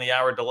there during the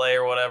hour delay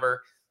or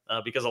whatever,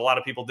 because a lot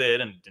of people did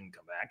and didn't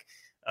come back.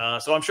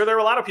 So I'm sure there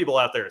were a lot of people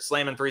out there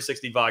slamming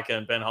 360 vodka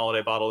and Ben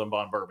Holiday bottled and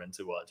bond bourbon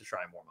to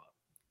try and warm up.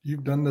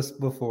 You've done this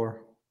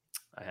before.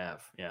 I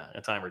have. Yeah,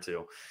 a time or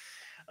two.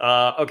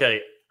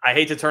 Okay. I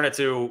hate to turn it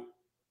to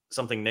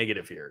something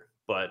negative here,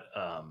 but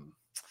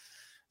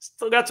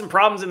still got some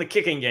problems in the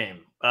kicking game.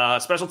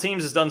 Special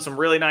teams has done some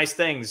really nice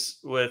things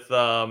with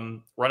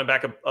running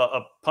back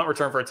a punt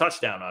return for a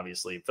touchdown,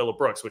 obviously. Phillip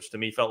Brooks, which to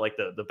me felt like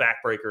the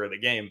backbreaker of the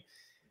game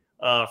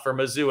for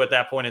Mizzou at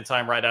that point in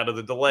time, right out of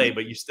the delay.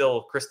 But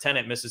Chris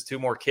Tennant misses 2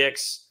 more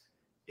kicks.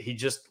 He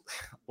just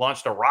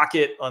launched a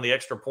rocket on the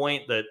extra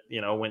point that,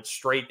 went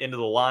straight into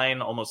the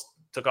line, almost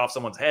took off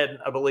someone's head,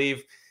 I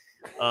believe,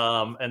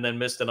 and then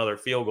missed another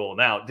field goal.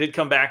 Now, did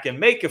come back and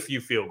make a few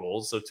field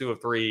goals, so 2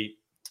 of 3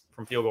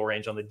 from field goal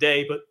range on the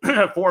day,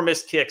 but 4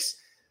 missed kicks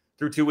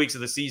through 2 weeks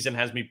of the season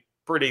has me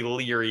pretty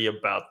leery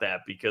about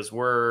that, because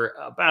we're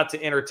about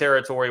to enter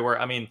territory where,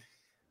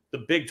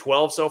 the Big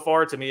 12 so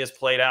far to me has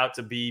played out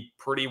to be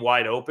pretty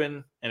wide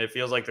open, and it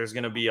feels like there's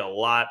going to be a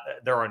lot.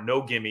 There are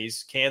no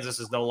gimmies. Kansas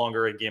is no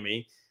longer a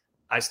gimme.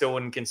 I still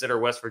wouldn't consider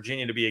West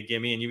Virginia to be a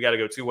gimme, and you got to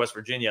go to West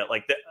Virginia.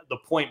 The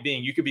point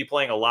being, you could be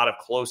playing a lot of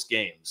close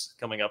games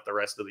coming up the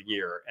rest of the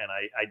year, and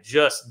I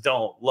just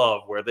don't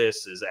love where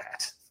this is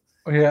at.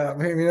 Yeah,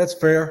 that's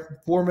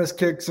fair. 4 missed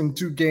kicks in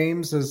 2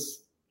 games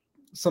is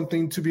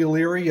something to be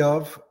leery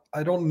of.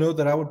 I don't know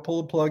that I would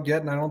pull the plug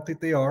yet, and I don't think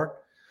they are.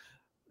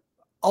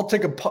 I'll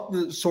take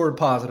a sort of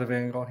positive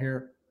angle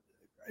here.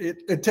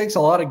 It takes a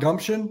lot of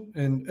gumption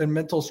and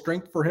mental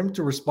strength for him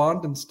to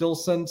respond and still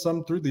send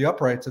some through the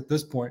uprights at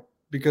this point,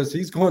 because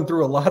he's going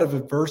through a lot of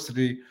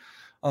adversity.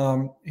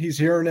 He's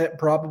hearing it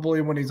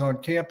probably when he's on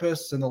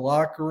campus, in the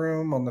locker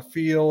room, on the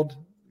field,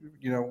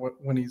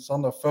 when he's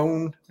on the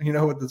phone,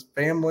 with his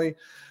family.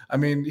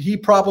 He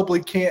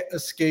probably can't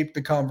escape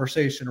the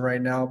conversation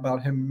right now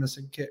about him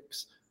missing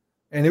kicks.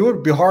 And it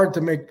would be hard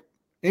to make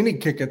any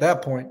kick at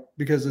that point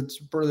because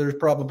there's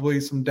probably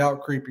some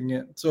doubt creeping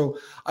in. So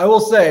I will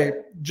say,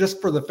 just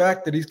for the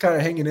fact that he's kind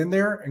of hanging in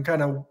there and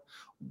kind of,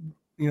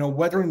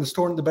 weathering the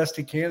storm the best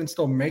he can and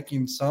still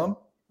making some,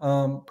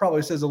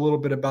 probably says a little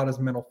bit about his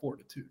mental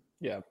fortitude.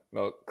 Yeah.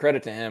 Well,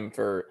 credit to him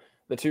for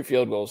the 2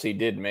 field goals he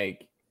did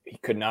make. He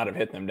could not have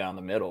hit them down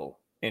the middle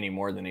any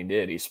more than he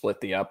did. He split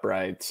the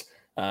uprights,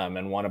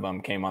 and one of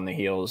them came on the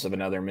heels of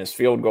another missed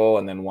field goal,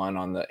 and then one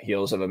on the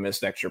heels of a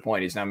missed extra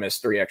point. He's now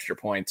missed 3 extra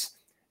points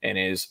in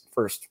his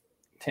first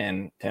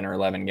 10 or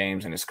 11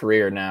 games in his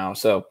career now.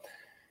 So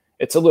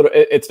it's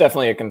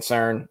definitely a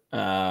concern.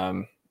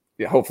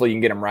 Hopefully you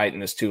can get him right in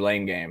this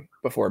Tulane game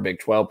before Big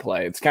 12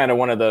 play. It's kind of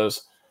one of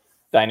those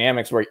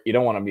dynamics where you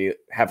don't want to be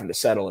having to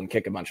settle and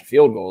kick a bunch of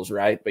field goals,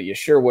 right? But you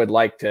sure would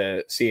like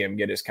to see him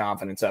get his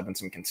confidence up and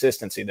some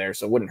consistency there.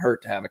 So it wouldn't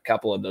hurt to have a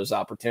couple of those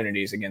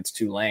opportunities against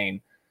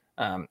Tulane,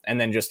 and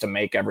then just to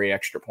make every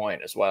extra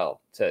point as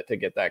well to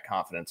get that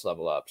confidence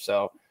level up.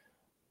 So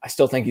I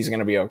still think he's going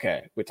to be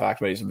okay. We talked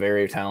about he's a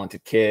very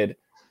talented kid.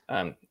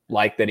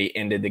 Like that he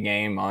ended the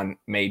game on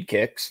made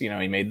kicks. He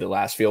made the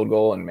last field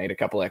goal and made a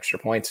couple extra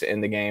points to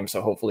end the game.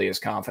 So hopefully his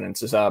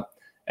confidence is up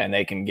and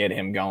they can get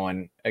him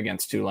going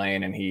against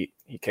Tulane, and he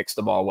kicks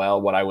the ball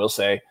well. What I will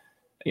say,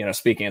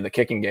 speaking of the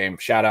kicking game,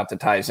 shout out to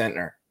Ty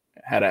Zentner.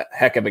 Had a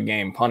heck of a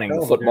game punting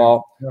the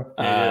football.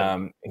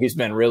 Yeah. He's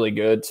been really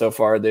good so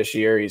far this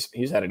year.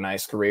 He's had a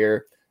nice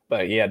career,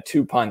 but he had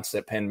 2 punts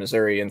that pinned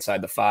Missouri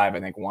inside the 5. I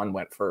think one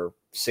went for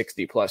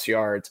 60 plus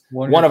yards.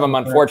 One of them,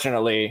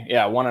 unfortunately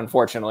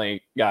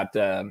got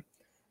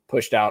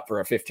pushed out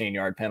for a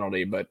 15-yard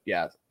penalty. But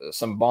yeah,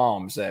 some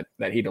bombs that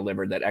he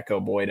delivered that Echo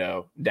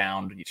Boydo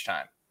downed each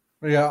time.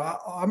 Yeah,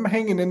 I'm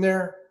hanging in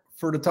there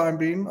for the time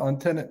being on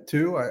Tennant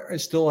too. I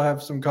still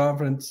have some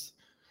confidence.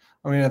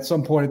 I mean, at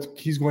some point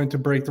he's going to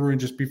break through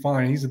and just be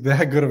fine. He's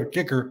that good of a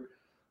kicker.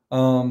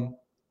 And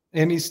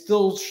he's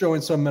still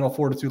showing some mental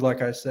fortitude,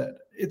 like I said.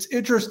 It's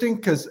interesting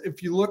because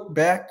if you look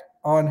back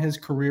on his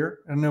career,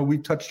 I know we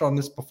touched on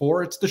this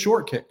before, it's the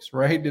short kicks,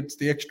 right? It's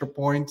the extra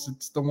points.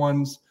 It's the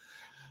ones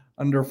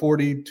under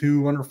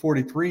 42, under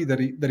 43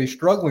 that he's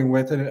struggling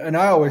with. And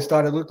I always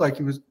thought it looked like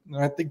he was,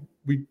 I think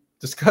we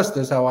discussed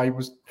this, how I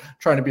was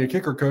trying to be a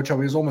kicker coach, how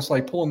he was almost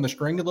like pulling the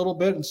string a little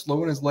bit and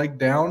slowing his leg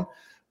down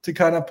to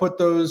kind of put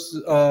those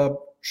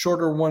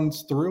shorter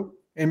ones through.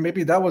 And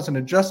maybe that was an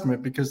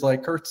adjustment because,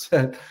 like Kurt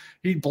said,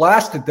 he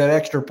blasted that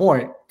extra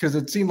point because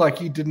it seemed like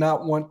he did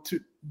not want to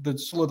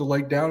slow the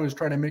leg down. He was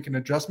trying to make an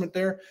adjustment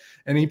there,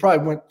 and he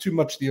probably went too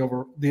much the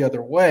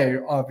other way,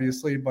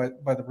 obviously, by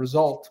the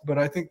result. But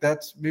I think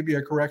that's maybe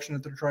a correction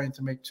that they're trying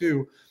to make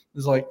too,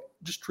 is like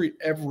just treat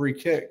every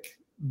kick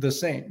the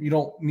same. You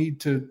don't need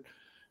to,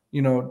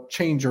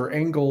 change your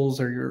angles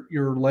or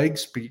your leg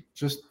speed.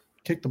 Just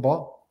kick the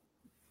ball.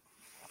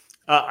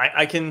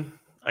 I can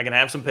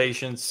have some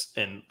patience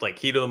and like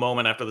heat of the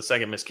moment after the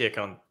second missed kick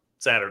on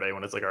Saturday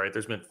when it's like, all right,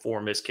 there's been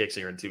 4 missed kicks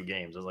here in 2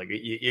 games. It's like,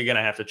 you're going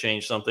to have to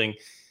change something.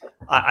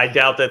 I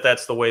doubt that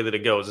that's the way that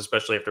it goes,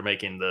 especially after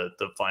making the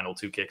final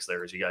 2 kicks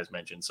there, as you guys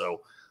mentioned.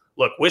 So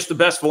look, wish the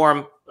best for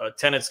him.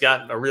 Tennant's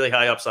got a really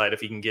high upside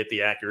if he can get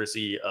the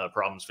accuracy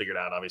problems figured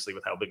out, obviously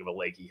with how big of a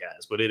leg he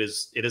has, but it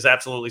is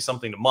absolutely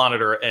something to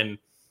monitor. And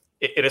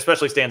it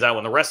especially stands out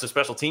when the rest of the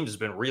special teams has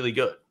been really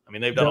good. I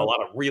mean, they've done a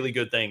lot of really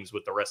good things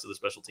with the rest of the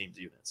special teams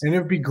units. And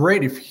it'd be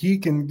great if he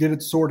can get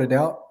it sorted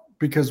out,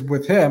 because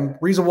with him,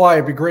 reason why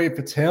it'd be great if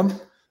it's him,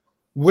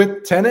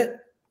 with Tennant,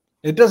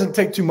 it doesn't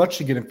take too much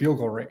to get in field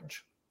goal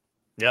range.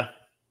 Yeah.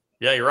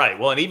 Yeah, you're right.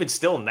 Well, and even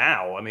still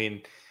now, I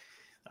mean,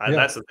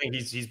 that's the thing.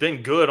 He's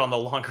been good on the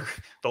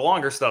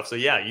longer stuff. So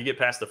yeah, you get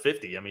past the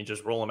 50. I mean,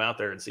 just roll him out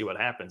there and see what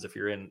happens if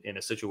you're in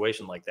a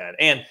situation like that.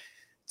 And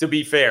to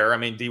be fair, I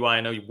mean, DY, I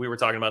know we were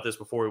talking about this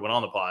before we went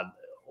on the pod.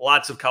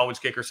 Lots of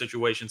college kicker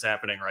situations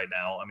happening right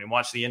now. I mean,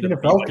 watch the end of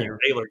the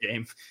Baylor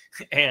game,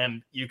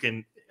 and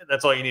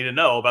that's all you need to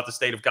know about the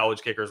state of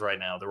college kickers right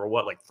now. There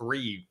were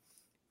 3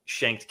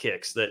 shanked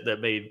kicks that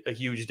made a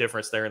huge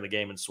difference there in the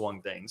game and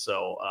swung things.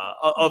 So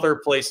other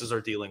places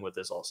are dealing with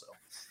this also,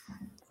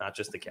 not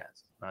just the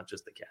Cats.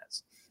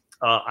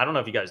 I don't know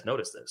if you guys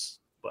noticed this,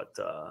 but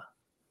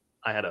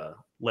I had a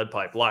lead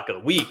pipe lock of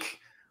the week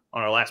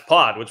on our last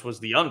pod, which was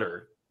the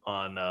under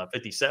on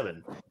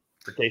 57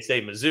 for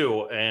K-State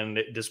Mizzou. And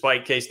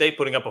despite K-State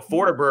putting up a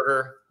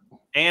Forderberger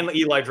and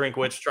Eli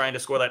Drinkwitz trying to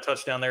score that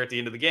touchdown there at the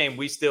end of the game,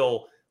 we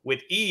still,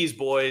 with ease,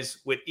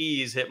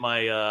 hit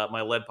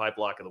my lead pipe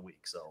lock of the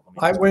week. So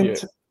I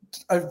went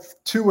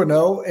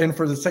 2-0, and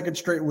for the second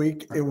straight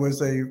week, it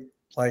was a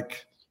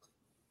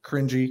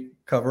cringy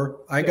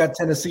cover. I got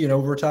Tennessee in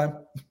overtime.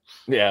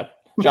 Yeah.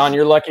 John,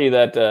 you're lucky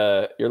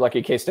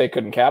K-State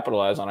couldn't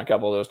capitalize on a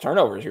couple of those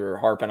turnovers you were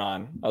harping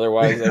on.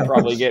 Otherwise, they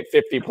probably get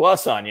 50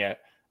 plus on you.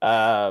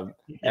 And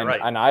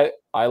I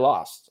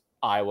lost.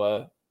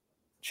 Iowa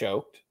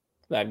choked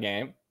that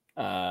game.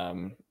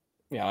 I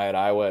had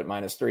Iowa at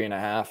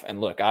 -3.5.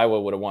 And look,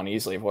 Iowa would have won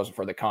easily if it wasn't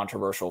for the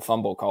controversial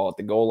fumble call at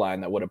the goal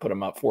line that would have put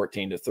them up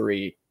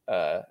 14-3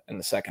 in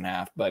the second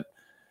half. But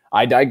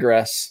I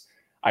digress.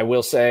 I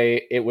will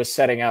say it was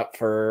setting up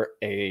for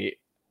a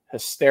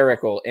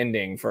hysterical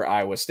ending for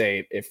Iowa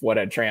State if what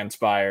had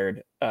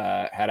transpired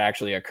had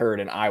actually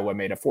occurred and Iowa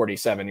made a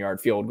 47-yard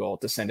field goal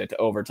to send it to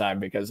overtime.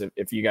 Because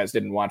if you guys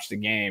didn't watch the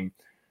game,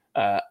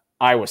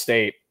 Iowa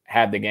State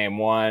had the game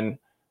won.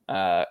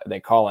 They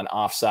call an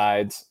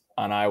offsides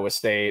on Iowa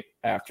State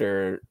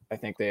after I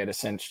think they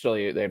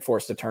had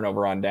forced a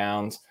turnover on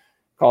downs,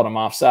 called them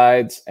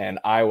offsides, and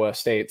Iowa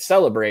State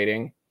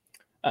celebrating.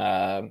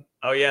 And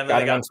then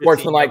got an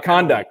unsportsmanlike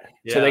conduct.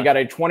 Yeah. So they got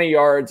a 20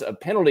 yards of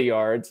penalty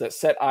yards that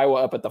set Iowa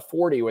up at the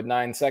 40 with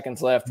 9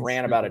 seconds left,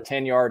 ran about a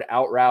 10-yard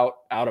out route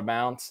out of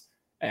bounds.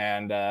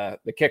 And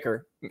the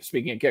kicker,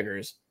 speaking of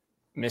kickers,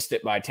 missed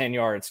it by 10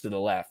 yards to the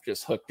left,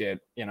 just hooked it.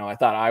 I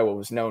thought Iowa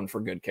was known for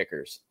good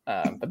kickers.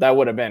 But that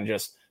would have been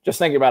just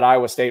thinking about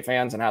Iowa State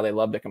fans and how they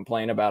love to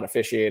complain about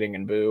officiating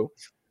and boo,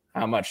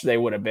 how much they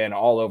would have been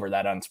all over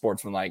that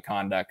unsportsmanlike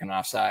conduct and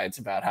offsides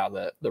about how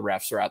the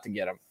refs are out to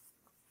get them.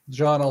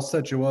 John, I'll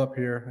set you up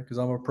here because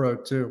I'm a pro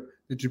too.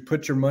 Did you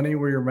put your money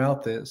where your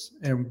mouth is?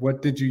 And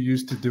what did you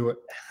use to do it?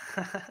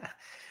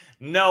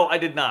 No, I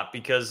did not,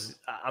 because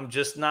I'm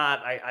just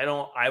not,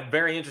 I'm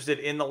very interested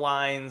in the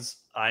lines.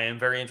 I am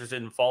very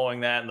interested in following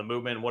that and the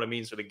movement and what it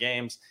means for the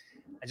games.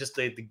 I just,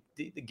 the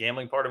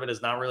gambling part of it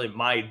is not really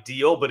my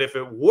deal, but if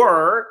it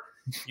were,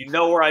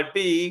 where I'd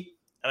be,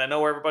 and I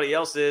know where everybody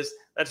else is.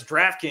 That's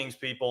DraftKings,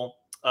 people.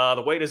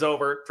 The wait is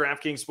over.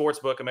 DraftKings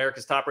Sportsbook,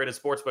 America's top-rated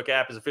sportsbook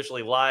app, is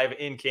officially live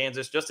in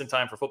Kansas just in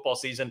time for football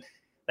season.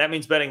 That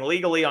means betting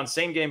legally on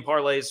same-game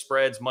parlays,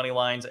 spreads, money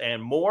lines,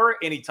 and more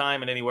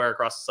anytime and anywhere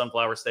across the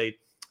Sunflower State.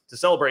 To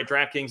celebrate,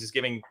 DraftKings is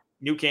giving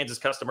new Kansas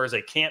customers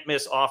a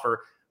can't-miss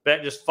offer.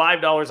 Bet just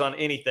 $5 on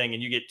anything,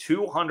 and you get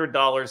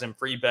 $200 in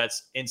free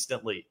bets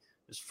instantly.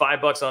 Just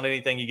 $5 on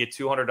anything, you get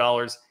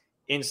 $200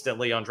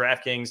 instantly on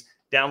DraftKings.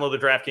 Download the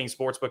DraftKings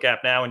Sportsbook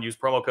app now and use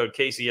promo code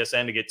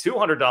KCSN to get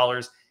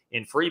 $200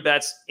 in free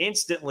bets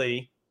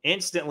instantly,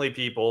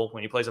 people,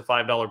 when you place a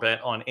 $5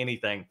 bet on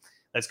anything.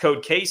 That's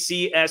code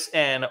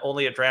KCSN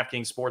only at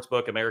DraftKings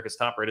Sportsbook, America's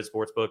top-rated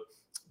sportsbook.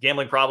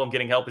 Gambling problem,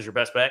 getting help is your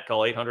best bet.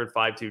 Call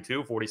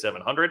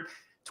 800-522-4700.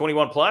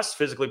 21 plus,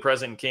 physically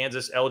present in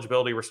Kansas.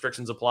 Eligibility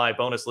restrictions apply.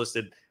 Bonus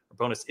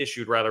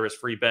issued as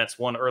free bets.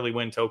 One early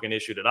win token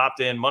issued at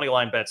opt-in.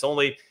 Moneyline bets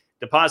only.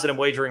 Deposit and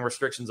wagering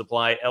restrictions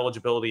apply.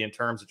 Eligibility and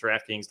terms at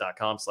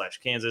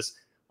DraftKings.com/Kansas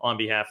on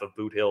behalf of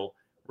Boot Hill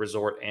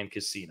Resort and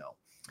Casino.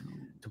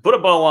 To put a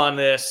bow on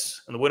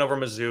this and the win over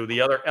Mizzou,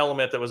 the other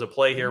element that was at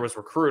play here was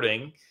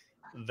recruiting.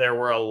 There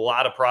were a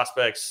lot of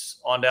prospects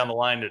on down the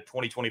line to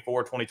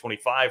 2024,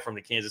 2025 from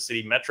the Kansas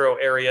City metro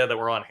area that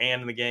were on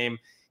hand in the game.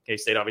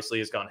 K-State obviously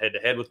has gone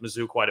head-to-head with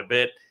Mizzou quite a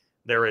bit.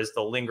 There is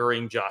the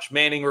lingering Josh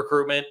Manning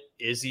recruitment.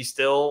 Is he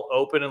still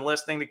open and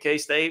listening to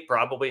K-State?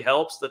 Probably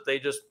helps that they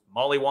just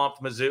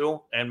mollywomped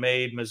Mizzou and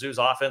made Mizzou's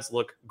offense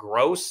look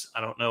gross.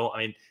 I don't know. I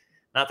mean,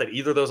 not that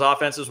either of those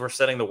offenses were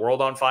setting the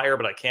world on fire,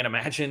 but I can't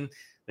imagine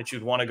that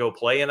you'd want to go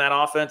play in that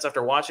offense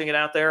after watching it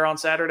out there on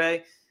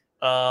Saturday.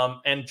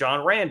 And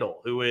John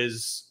Randall, who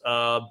is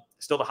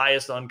still the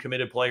highest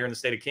uncommitted player in the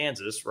state of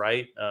Kansas,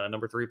 right?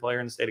 Number 3 player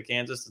in the state of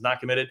Kansas is not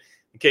committed.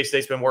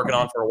 K-State's been working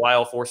on for a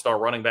while, 4-star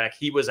running back.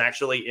 He was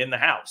actually in the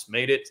house,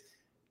 made it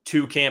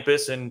to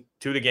campus and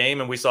to the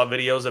game, and we saw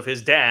videos of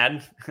his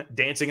dad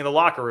dancing in the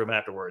locker room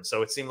afterwards.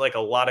 So it seemed like a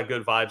lot of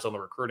good vibes on the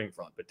recruiting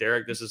front. But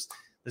Derek, this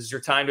is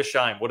your time to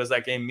shine. What does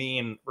that game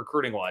mean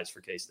recruiting-wise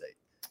for K-State?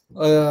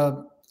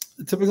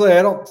 Typically,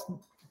 I don't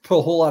put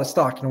a whole lot of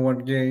stock in one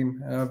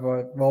game. I've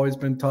always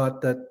been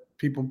taught that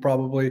people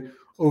probably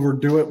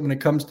overdo it when it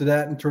comes to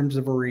that in terms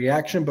of a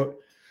reaction. But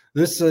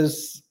this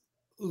is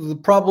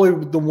probably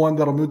the one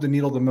that'll move the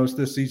needle the most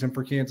this season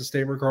for Kansas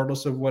State,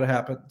 regardless of what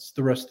happens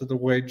the rest of the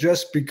way,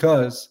 just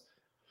because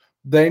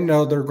they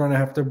know they're going to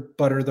have to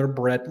butter their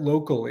bread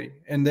locally.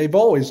 And they've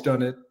always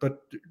done it,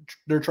 but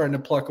they're trying to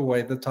pluck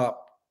away the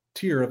top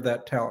tier of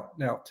that talent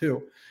now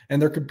too.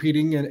 And they're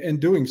competing and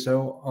doing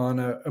so on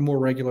a more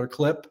regular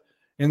clip.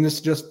 And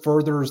this just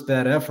furthers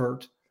that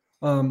effort.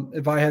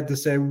 If I had to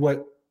say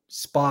what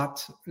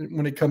spot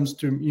when it comes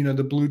to,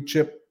 the blue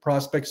chip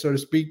prospects, so to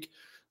speak,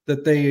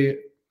 that they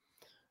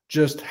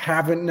just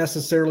haven't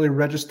necessarily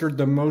registered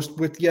the most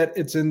with yet,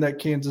 it's in that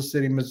Kansas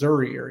City,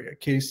 Missouri area,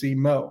 KC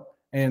Mo.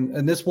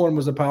 And this one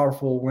was a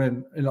powerful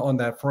win on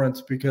that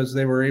front because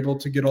they were able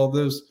to get all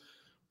those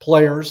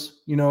players,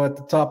 at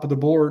the top of the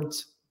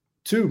boards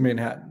to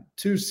Manhattan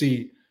to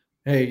see,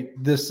 hey,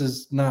 this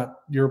is not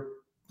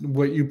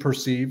what you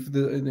perceive.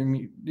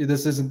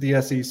 This isn't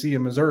the SEC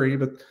in Missouri,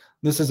 but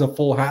this is a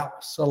full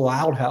house, a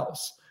loud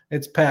house.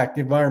 It's packed.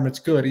 The environment's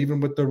good, even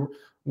with the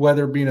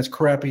weather being as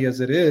crappy as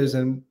it is.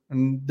 And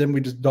then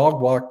we just dog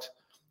walked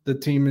the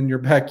team in your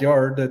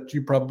backyard that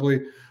you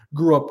probably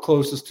grew up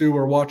closest to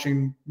or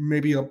watching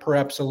maybe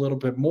perhaps a little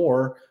bit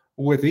more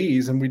with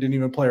ease, and we didn't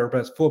even play our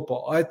best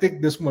football. I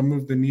think this one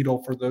moved the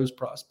needle for those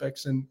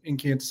prospects in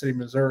Kansas City,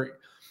 Missouri.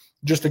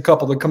 Just a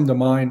couple that come to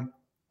mind.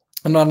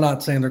 And I'm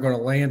not saying they're going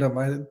to land them.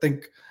 I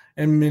think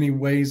in many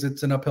ways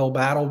it's an uphill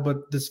battle,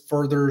 but this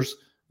furthers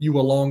you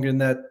along in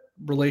that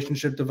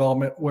relationship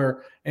development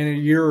where in a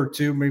year or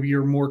two, maybe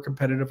you're more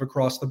competitive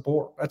across the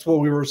board. That's what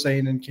we were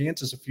saying in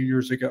Kansas a few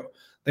years ago.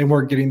 They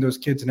weren't getting those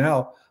kids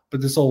now,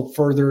 but this will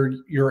further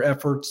your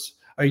efforts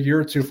a year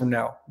or two from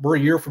now. We're a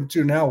year from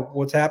two now.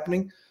 What's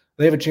happening?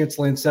 They have a chance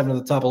to land 7 of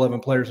the top 11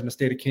 players in the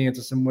state of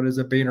Kansas, and what is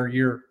a banner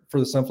year for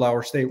the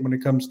Sunflower State when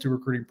it comes to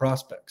recruiting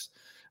prospects.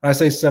 And I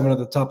say 7 of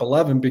the top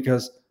 11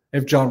 because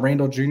if John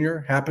Randall Jr.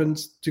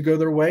 happens to go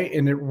their way,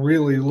 and it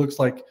really looks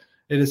like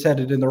it is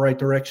headed in the right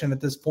direction at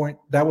this point,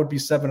 that would be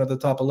 7 of the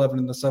top 11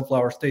 in the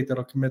Sunflower State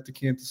that'll commit to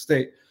Kansas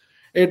State.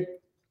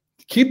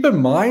 Keep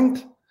in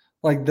mind,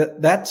 like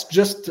that's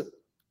just,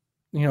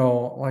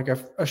 like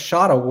a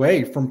shot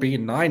away from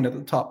being 9 of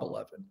the top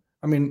 11.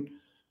 I mean,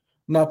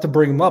 not to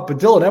bring him up, but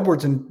Dylan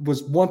Edwards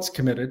was once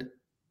committed,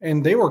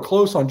 and they were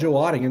close on Joe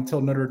Otting until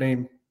Notre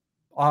Dame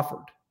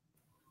offered.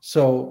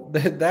 So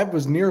that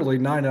was nearly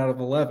 9 out of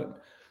 11.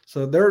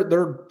 So they're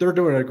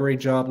doing a great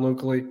job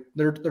locally.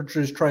 They're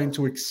just trying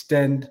to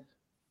extend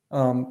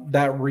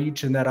that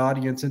reach and that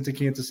audience into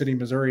Kansas City,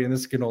 Missouri, and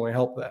this can only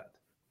help that.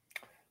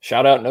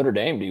 Shout out Notre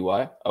Dame,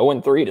 DY.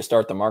 0-3 to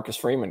start the Marcus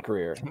Freeman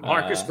career.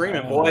 Marcus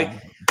Freeman, boy.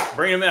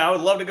 Bring him in. I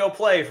would love to go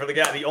play for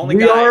the only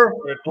guy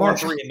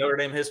 4-3 in Notre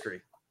Dame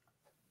history.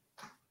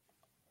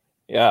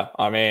 Yeah,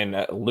 I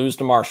mean, lose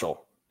to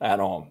Marshall at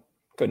home.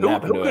 Couldn't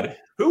happen to it.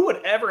 Who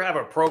would ever have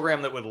a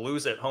program that would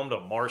lose at home to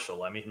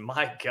Marshall? I mean,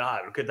 my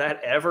God, could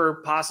that ever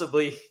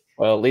possibly?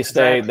 Well, at least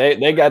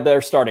they got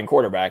their starting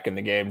quarterback in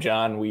the game,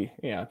 John.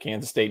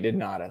 Kansas State did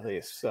not, at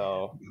least.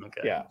 So,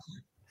 okay. Yeah.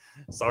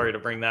 Sorry to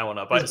bring that one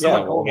up.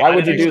 Why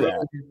would you do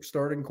that?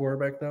 Starting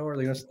quarterback, though? Are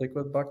they going to stick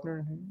with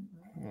Buckner?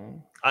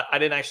 I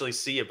didn't actually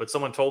see it, but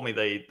someone told me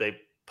they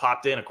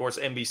popped in. Of course,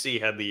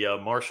 NBC had the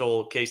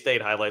Marshall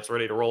K-State highlights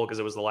ready to roll because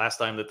it was the last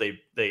time that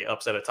they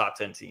upset a top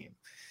 10 team.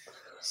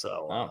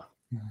 So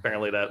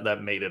apparently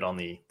that made it on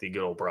the good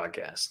old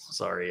broadcast.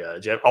 Sorry,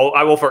 Jeff.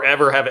 I will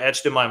forever have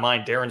etched in my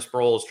mind Darren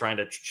Sproles trying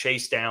to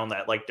chase down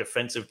that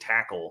defensive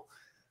tackle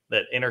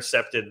that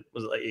intercepted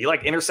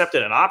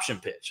an option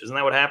pitch. Isn't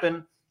that what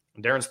happened?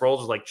 And Darren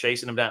Sproles was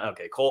chasing him down.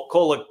 Okay,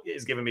 Cole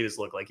is giving me this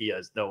look like he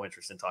has no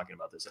interest in talking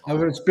about this at all.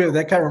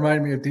 That kind of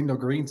reminded me of Dino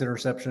Green's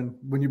interception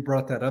when you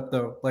brought that up,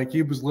 though.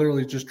 He was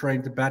literally just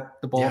trying to bat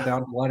the ball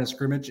down the line of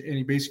scrimmage, and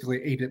he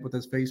basically ate it with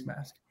his face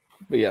mask.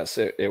 But yes,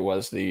 it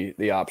was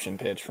the option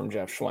pitch from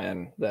Jeff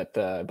Schwinn that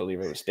I believe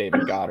it was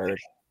David Goddard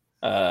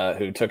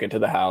who took it to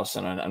the house.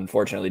 And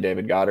unfortunately,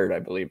 David Goddard, I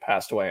believe,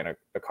 passed away in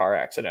a car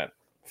accident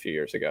a few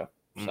years ago.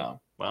 So,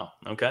 wow.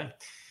 Okay.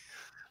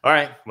 All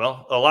right.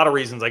 Well, a lot of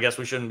reasons I guess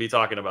we shouldn't be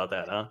talking about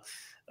that,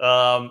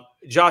 huh?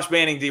 Josh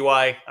Manning,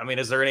 DY. I mean,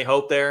 is there any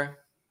hope there?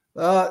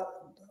 I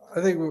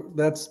think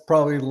that's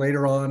probably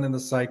later on in the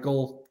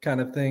cycle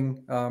kind of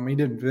thing. He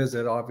didn't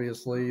visit,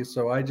 obviously.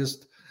 So I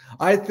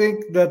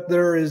think that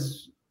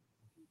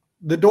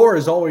the door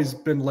has always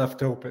been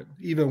left open,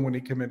 even when he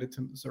committed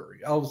to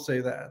Missouri. I'll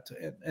say that.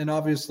 And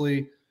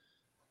obviously,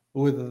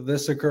 with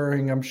this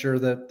occurring, I'm sure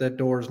that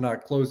door is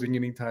not closing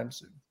anytime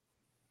soon.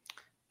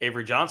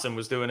 Avery Johnson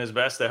was doing his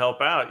best to help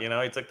out.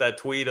 He took that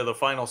tweet of the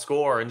final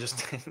score and just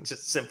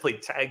simply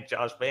tagged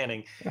Josh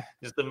Manning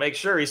just to make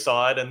sure he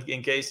saw it, and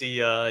in case he,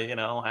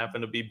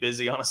 happened to be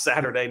busy on a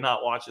Saturday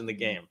not watching the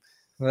game.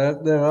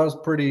 That was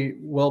pretty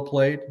well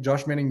played.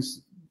 Josh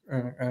Manning's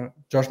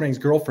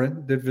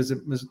girlfriend did visit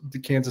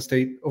Kansas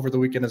State over the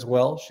weekend as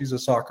well. She's a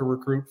soccer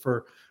recruit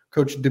for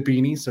Coach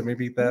DeBini, so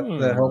maybe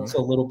that helps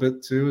a little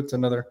bit too. It's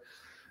another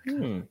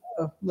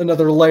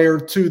layer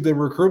to the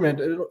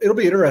recruitment. It'll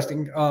be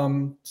interesting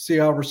to see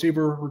how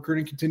receiver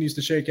recruiting continues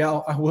to shake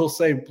out. I will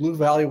say Blue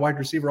Valley wide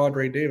receiver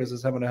Andre Davis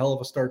is having a hell of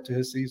a start to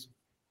his season.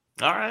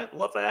 All right.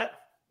 Love that.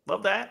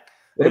 What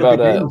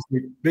about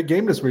big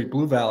game this week?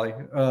 Blue Valley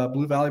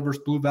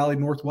versus Blue Valley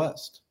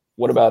Northwest.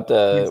 What about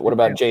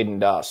Jaden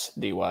Doss,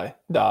 DY?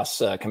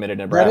 Doss committed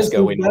to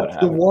Nebraska. That's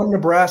the one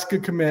Nebraska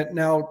commit.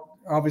 Now,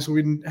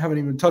 obviously, we haven't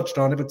even touched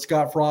on it, but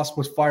Scott Frost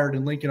was fired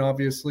in Lincoln,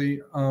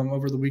 obviously,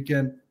 over the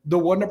weekend. The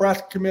one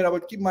Nebraska commit I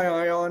would keep my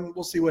eye on.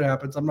 We'll see what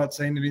happens. I'm not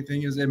saying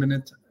anything is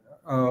imminent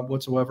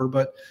whatsoever,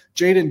 but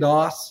Jaden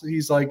Doss,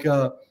 he's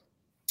a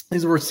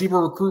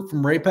receiver recruit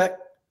from Raypec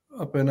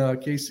up in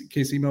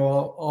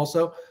KCMO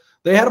also.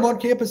 They had him on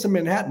campus in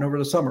Manhattan over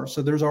the summer,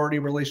 so there's already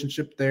a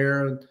relationship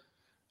there.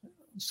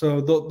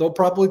 So they'll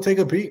probably take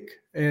a peek,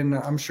 and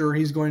I'm sure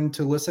he's going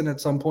to listen at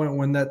some point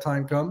when that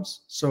time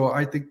comes. So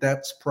I think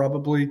that's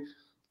probably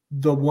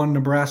the one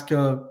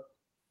Nebraska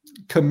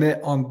commit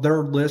on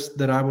their list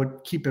that I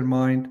would keep in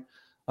mind.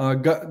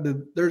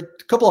 There's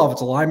a couple of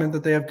offensive linemen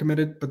that they have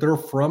committed, but they're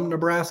from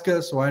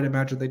Nebraska, so I'd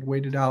imagine they'd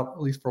wait it out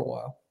at least for a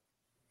while.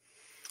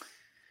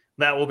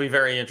 That will be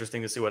very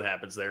interesting to see what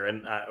happens there.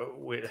 And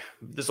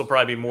this will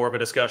probably be more of a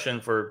discussion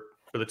for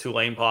the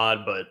Tulane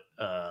pod, but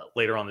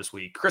later on this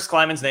week. Chris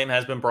Kleiman's name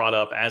has been brought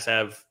up, as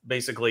have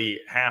basically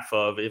half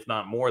of, if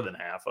not more than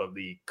half of,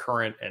 the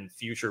current and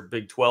future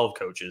Big 12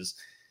 coaches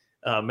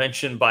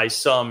mentioned by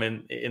some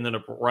in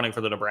the running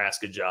for the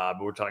Nebraska job.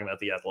 We're talking about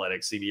The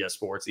Athletic, CBS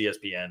Sports,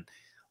 ESPN.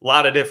 A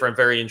lot of different,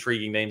 very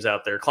intriguing names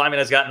out there. Kleiman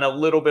has gotten a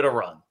little bit of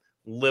run.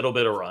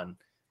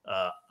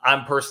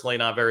 I'm personally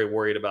not very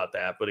worried about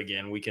that. But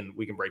again, we can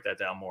break that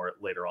down more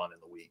later on in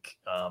the week.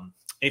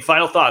 Any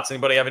final thoughts?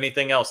 Anybody have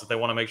anything else that they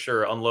want to make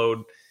sure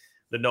unload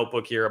the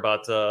notebook here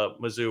about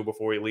Mizzou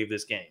before we leave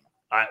this game?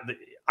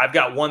 I've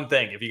got one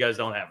thing. If you guys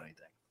don't have anything,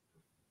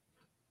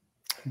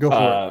 go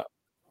for it.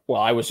 Well,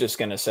 I was just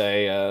going to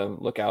say,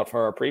 look out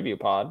for our preview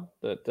pod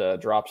that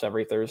drops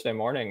every Thursday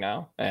morning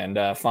now. And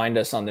find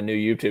us on the new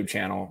YouTube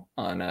channel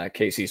on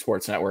KC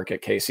Sports Network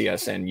at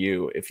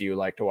KCSNU. If you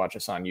like to watch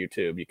us on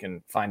YouTube, you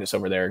can find us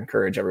over there.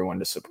 Encourage everyone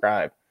to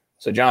subscribe.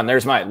 So, John,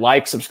 there's my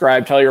like,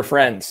 subscribe, tell your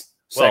friends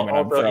segment.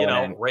 Also,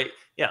 rate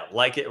it.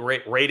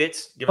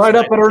 Give right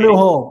up at our new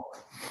home.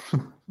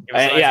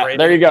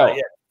 There you go.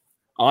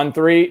 On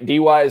 3,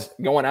 DY's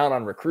going out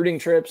on recruiting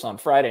trips on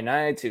Friday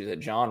nights. He was at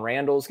John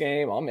Randall's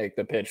game. I'll make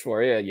the pitch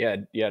for you. You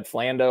had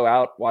Flando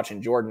out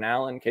watching Jordan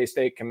Allen,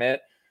 K-State commit.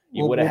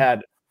 We'll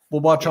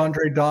watch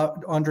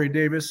Andre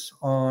Davis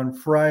on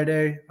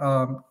Friday.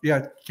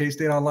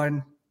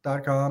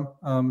 KStateOnline.com.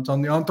 It's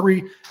on the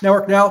On3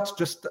 network now. It's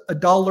just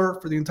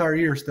 $1 for the entire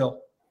year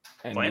still.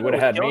 And you would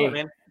have had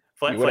me.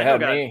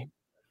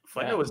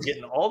 Flando was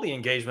getting all the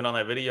engagement on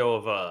that video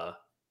of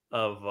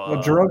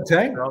Jerome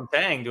Tang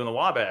doing the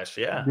Wabash,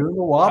 doing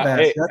the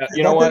Wabash.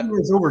 That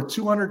was over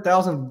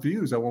 200,000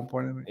 views at one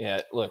point.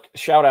 Yeah, look,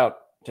 shout out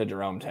to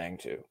Jerome Tang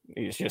too.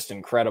 He's just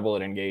incredible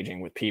at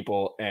engaging with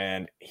people,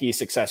 and he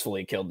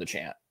successfully killed the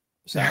chant.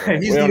 So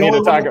he's the only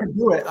one who can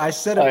do it. I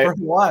said it for a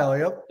while.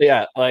 Yep.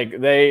 Yeah, like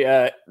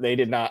they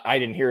did not. I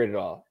didn't hear it at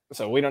all.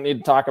 So we don't need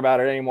to talk about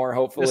it anymore.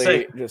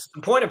 Hopefully, just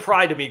a point of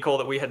pride to me, Cole,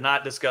 that we had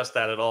not discussed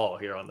that at all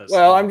here on this.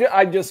 Well,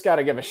 I just got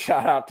to give a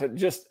shout out to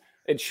just.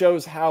 It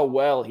shows how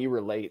well he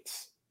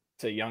relates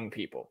to young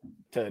people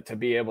to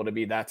be able to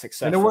be that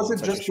successful. And it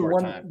wasn't just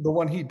the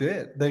one he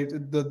did. They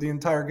the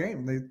entire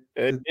game.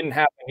 It didn't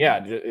happen.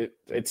 Yeah,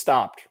 it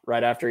stopped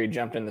right after he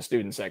jumped in the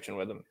student section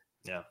with him.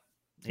 Yeah.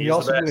 He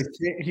also did a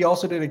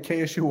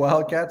KSU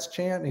Wildcats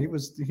chant.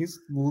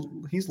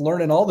 He's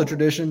learning all the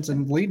traditions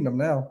and leading them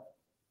now.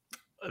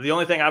 The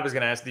only thing I was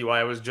going to ask DY,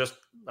 I was just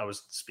on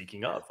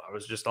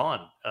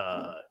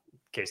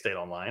K-State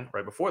Online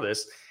right before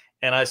this.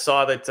 And I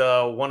saw that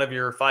one of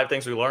your 5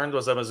 things we learned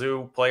was that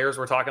Mizzou players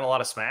were talking a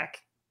lot of smack.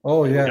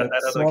 Oh, yeah. You got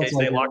that other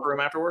K-State locker room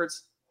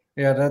afterwards?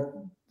 Yeah,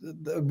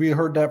 we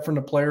heard that from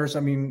the players. I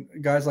mean,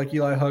 guys like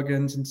Eli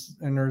Huggins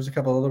and there's a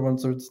couple other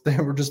ones. They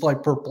were just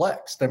like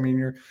perplexed. I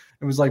mean,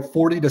 it was like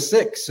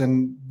 40-6,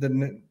 and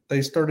then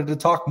they started to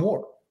talk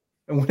more.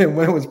 And when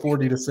it was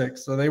 40-6,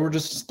 so they were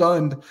just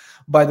stunned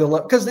by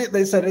because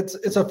they said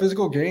it's a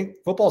physical game.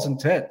 Football's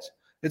intense.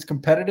 It's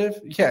competitive.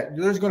 Yeah,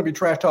 there's going to be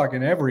trash talk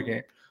in every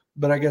game.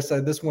 But I guess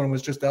this one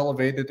was just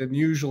elevated. And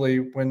usually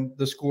when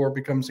the score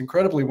becomes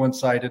incredibly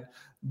one-sided,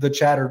 the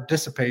chatter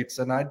dissipates.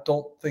 And I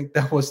don't think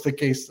that was the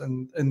case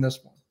in this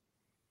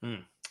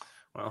one.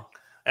 Well,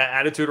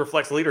 attitude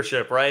reflects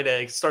leadership, right?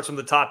 It starts from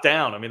the top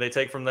down. I mean, they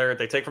take from their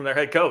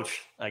head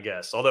coach, I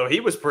guess. Although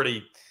he was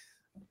pretty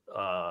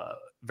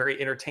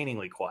very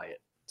entertainingly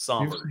quiet.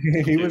 Somber.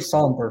 He was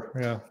somber,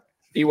 yeah.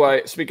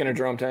 DY, speaking of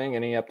Jerome Tang,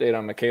 any update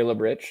on Michaela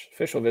Rich,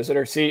 official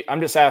visitor? See,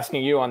 I'm just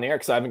asking you on the air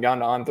because I haven't gone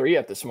to On3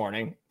 yet this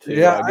morning to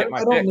get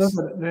my picks.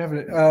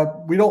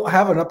 We don't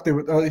have an update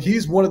with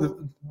he's one of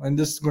the, and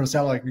this is going to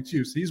sound like an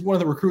excuse, he's one of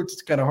the recruits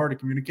that's kind of hard to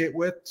communicate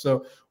with.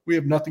 So we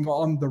have nothing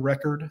on the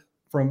record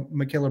from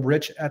Michaela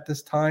Rich at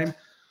this time.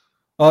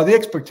 The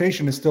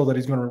expectation is still that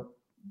he's going to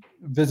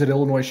visit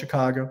Illinois,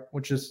 Chicago,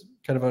 which is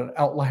kind of an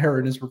outlier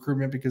in his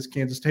recruitment because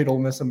Kansas State, Ole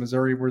Miss, and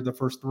Missouri were the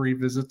first 3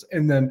 visits.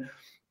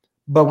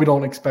 But we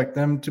don't expect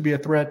them to be a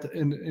threat,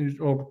 and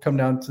it'll come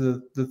down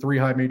to the 3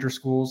 high major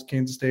schools,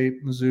 Kansas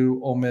State,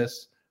 Mizzou, Ole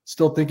Miss,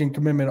 still thinking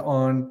commitment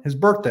on his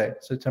birthday,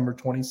 September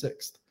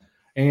 26th.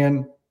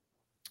 And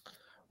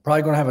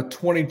probably going to have a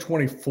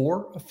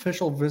 2024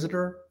 official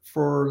visitor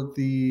at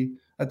the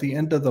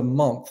end of the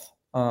month.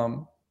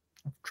 I'm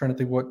trying to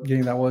think what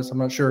game that was. I'm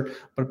not sure.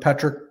 But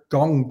Patrick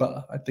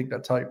Gongba, I think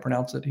that's how you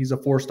pronounce it. He's a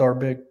 4-star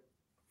big.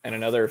 And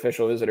another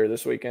official visitor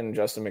this weekend,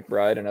 Justin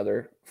McBride,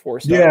 another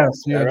 4-star.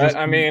 Yes, yeah. Right?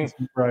 I mean,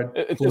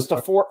 it's just a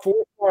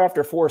 4-star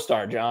after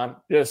 4-star, John.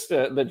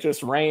 That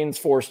just reigns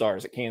 4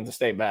 stars at Kansas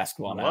State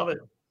basketball now. I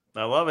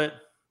love it.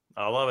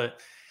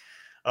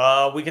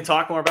 We can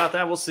talk more about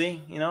that. We'll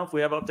see. If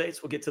we have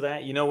updates, we'll get to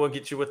that. We'll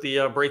get you with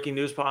the breaking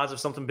news pods if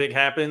something big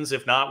happens.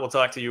 If not, we'll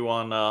talk to you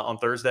on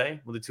Thursday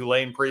with the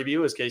Tulane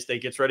preview as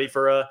K-State gets ready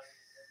for a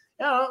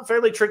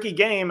fairly tricky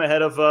game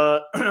ahead of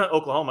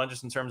Oklahoma,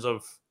 just in terms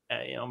of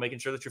making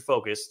sure that you're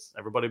focused,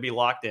 everybody be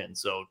locked in.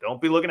 So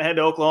don't be looking ahead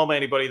to Oklahoma,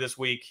 anybody this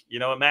week.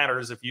 It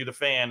matters if you, the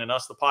fan, and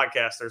us, the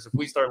podcasters, if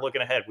we start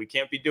looking ahead, we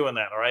can't be doing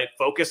that. All right.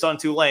 Focus on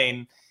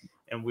Tulane,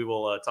 and we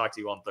will talk to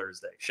you on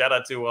Thursday. Shout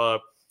out to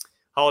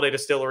Holiday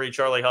Distillery,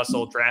 Charlie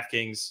Hustle,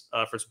 DraftKings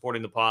for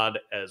supporting the pod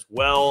as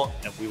well.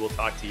 And we will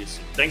talk to you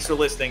soon. Thanks for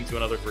listening to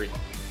another 3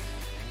 months.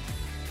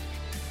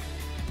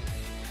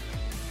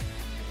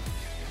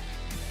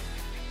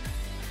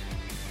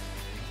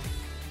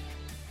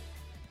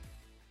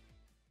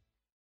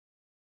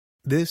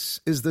 This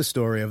is the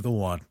story of the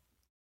one.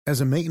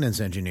 As a maintenance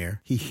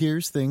engineer, he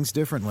hears things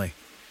differently.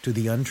 To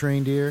the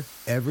untrained ear,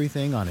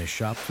 everything on his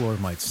shop floor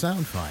might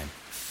sound fine,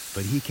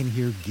 but he can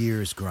hear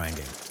gears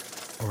grinding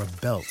or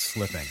a belt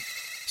slipping.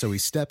 So he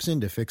steps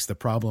in to fix the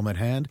problem at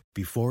hand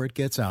before it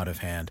gets out of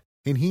hand.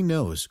 And he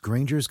knows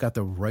Grainger's got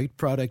the right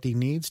product he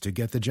needs to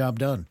get the job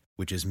done,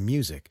 which is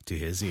music to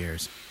his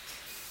ears.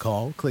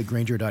 Call, click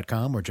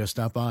Grainger.com, or just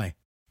stop by.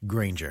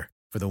 Grainger,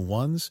 for the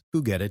ones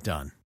who get it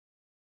done.